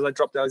podcast today, because I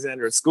dropped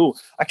Alexander at school.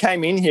 I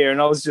came in here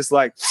and I was just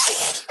like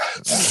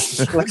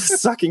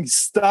sucking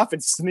stuff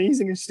and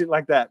sneezing and shit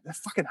like that. I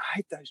fucking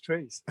hate those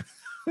trees.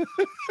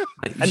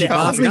 And they're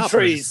ugly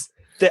trees.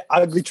 They're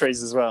ugly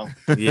trees as well.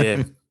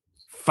 Yeah.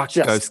 Fuck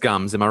ghost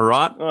gums, am I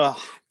right?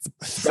 Oh,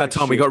 It's that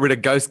time we got rid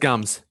of ghost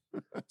gums.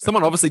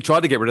 Someone obviously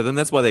tried to get rid of them.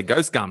 That's why they're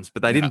ghost gums,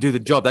 but they didn't do the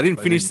job. They didn't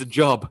finish the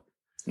job.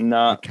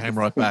 no. It came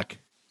right back.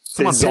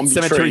 Someone They're pet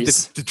zombie cemetery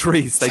trees. to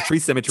trees. They tree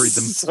cemeteried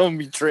them.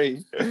 Zombie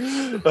tree.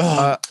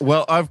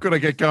 Well, I've got to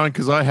get going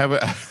because I have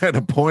an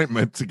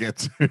appointment to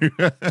get to.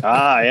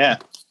 Yeah.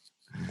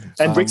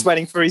 And Rick's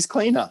waiting for his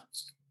cleaner.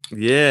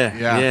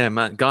 Yeah.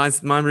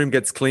 Guys, my room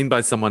gets cleaned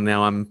by someone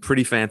now. I'm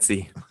pretty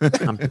fancy.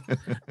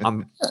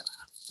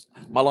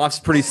 My life's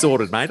pretty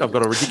sorted, mate. I've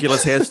got a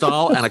ridiculous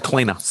hairstyle and a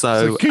cleaner.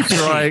 So keep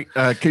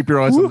your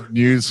eyes on the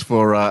news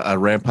for a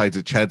rampage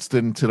at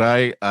Chadstone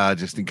today,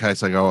 just in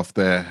case I go off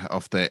their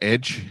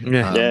edge.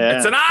 Yeah.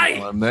 It's an A.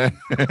 while I'm there.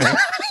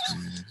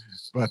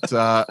 But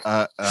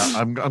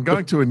I'm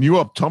going to a new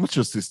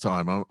optometrist this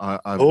time.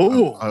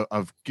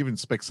 I've given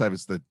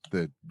Specsavers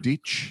the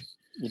ditch.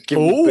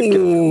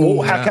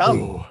 How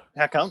come?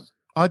 How come?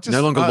 I just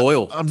No longer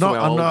loyal I'm to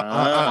our old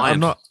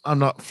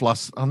not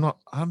fussed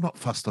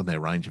on their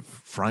range of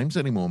frames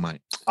anymore,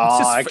 mate.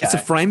 It's a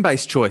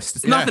frame-based choice.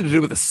 It's nothing to do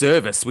with the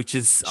service, which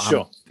is,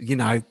 Sure.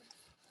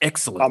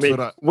 excellent. I mean,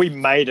 But, we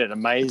made it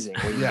amazing.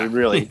 We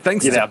really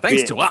thanks did our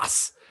bit. to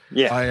us.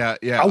 Yeah.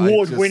 I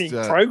Award-winning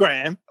just,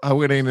 program. I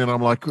went in and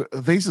I'm like,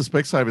 these are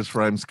Specsavers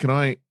frames. Can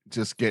I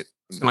just get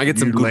Can I get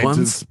some new good lenses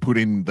ones? put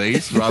in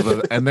these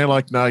rather? And they're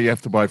like, no, you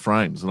have to buy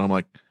frames. And I'm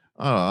like,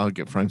 oh, I'll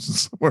get frames from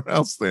somewhere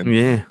else then.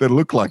 Yeah. That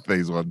look like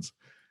these ones.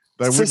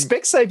 They So wouldn't.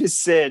 Specsavers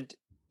said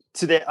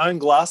to their own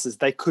glasses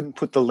they couldn't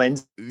put the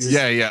lens.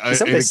 Yeah. Is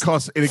that It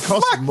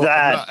cost Fuck more.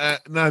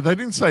 that. No, they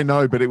didn't say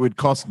no, but it would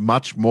cost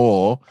much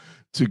more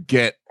to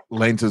get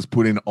lenses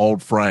put in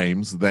old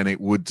frames than it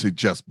would to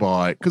just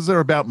buy, because they're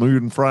about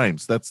mood and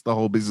frames. That's the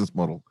whole business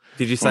model.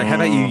 Did you say, how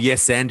about you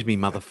yes and me,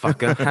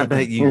 motherfucker? How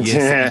about you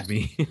yes and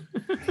me?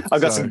 I've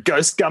got So- some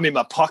ghost gum in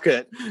my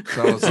pocket.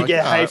 So I was To like,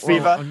 get hay "All right, well,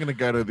 fever." I'm going to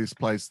go to this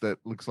place that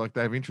looks like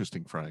they have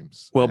interesting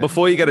frames. Well, And-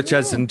 before you go to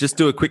Chadstone, just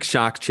do a quick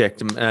shark check.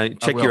 To,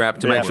 check will. your app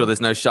to Yeah. make sure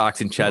there's no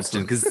sharks in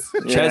Chadstone, because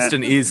Yeah.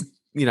 Chadstone is,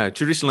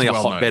 traditionally It's a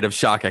well known. hotbed of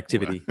shark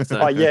activity. So.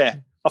 Oh, yeah.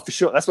 Oh, for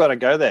sure. That's why I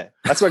go there.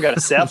 That's why I go to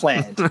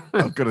Southland.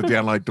 I've got to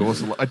download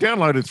Dorsal. I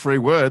downloaded 3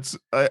 words.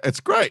 It's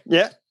great.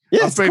 Yeah.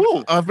 Yeah, it's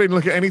cool. I've been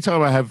looking.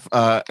 Anytime I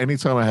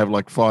have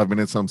like 5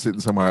 minutes, I'm sitting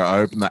somewhere. I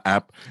open the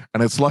app,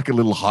 and it's like a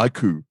little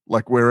haiku.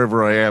 Like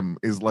wherever I am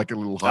is like a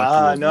little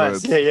haiku. Of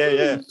Nice. words.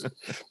 Yeah.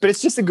 But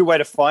it's just a good way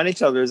to find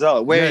each other as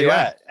well. Where are you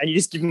at? And you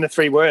just give them the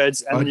 3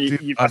 words,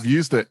 and I've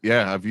used it.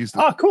 Yeah, I've used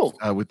it. Oh, cool.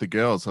 With the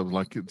girls. I was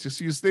like, just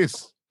use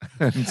this.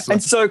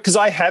 And so, because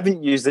I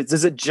haven't used it,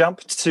 does it jump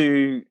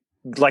to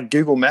like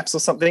Google Maps or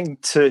something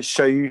to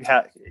show you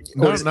how?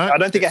 No. I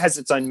don't think it has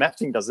its own map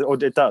thing, does it? Or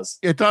it does?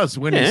 It does.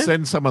 When you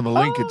send someone the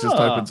link, it just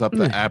Ah. opens up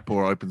the app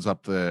or opens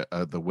up the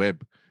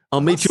web. I'll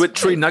meet you at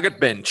Tree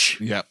Nugget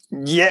Bench. Yeah.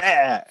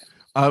 Yeah.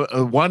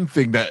 One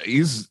thing that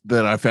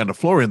I found a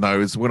flaw in though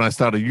is when I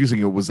started using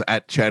it was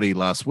at Chatty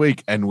last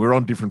week, and we're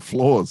on different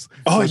floors.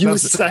 Oh, it you were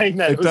doesn't- saying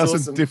that. It was doesn't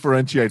awesome.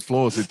 differentiate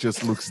floors. It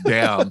just looks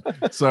down.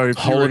 So if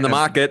Hole you're in the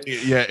market.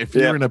 Yeah, if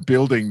Yeah. you're in a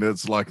building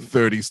that's like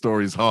 30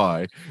 stories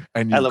high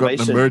and you've got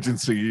Elevation. an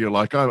emergency, you're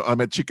like, oh,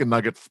 I'm at Chicken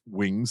Nugget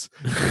Wings.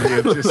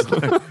 And, you're just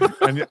like,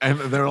 and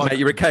they're like, Mate,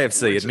 you're at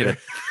KFC, admit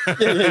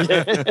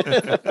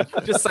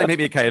it. Just say meet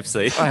me at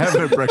KFC. I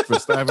haven't had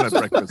breakfast.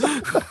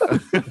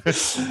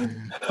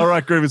 All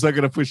right, Groovers, I'm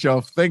going to push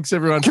off. Thanks,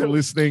 everyone, for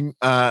listening.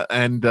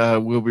 And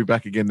we'll be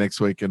back again next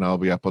week, and I'll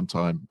be up on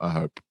time, I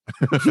hope.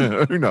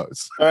 Who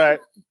knows? All right.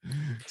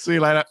 See you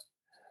later.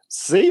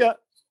 See ya.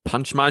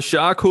 Punch my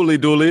shark, hooly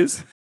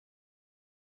doolies.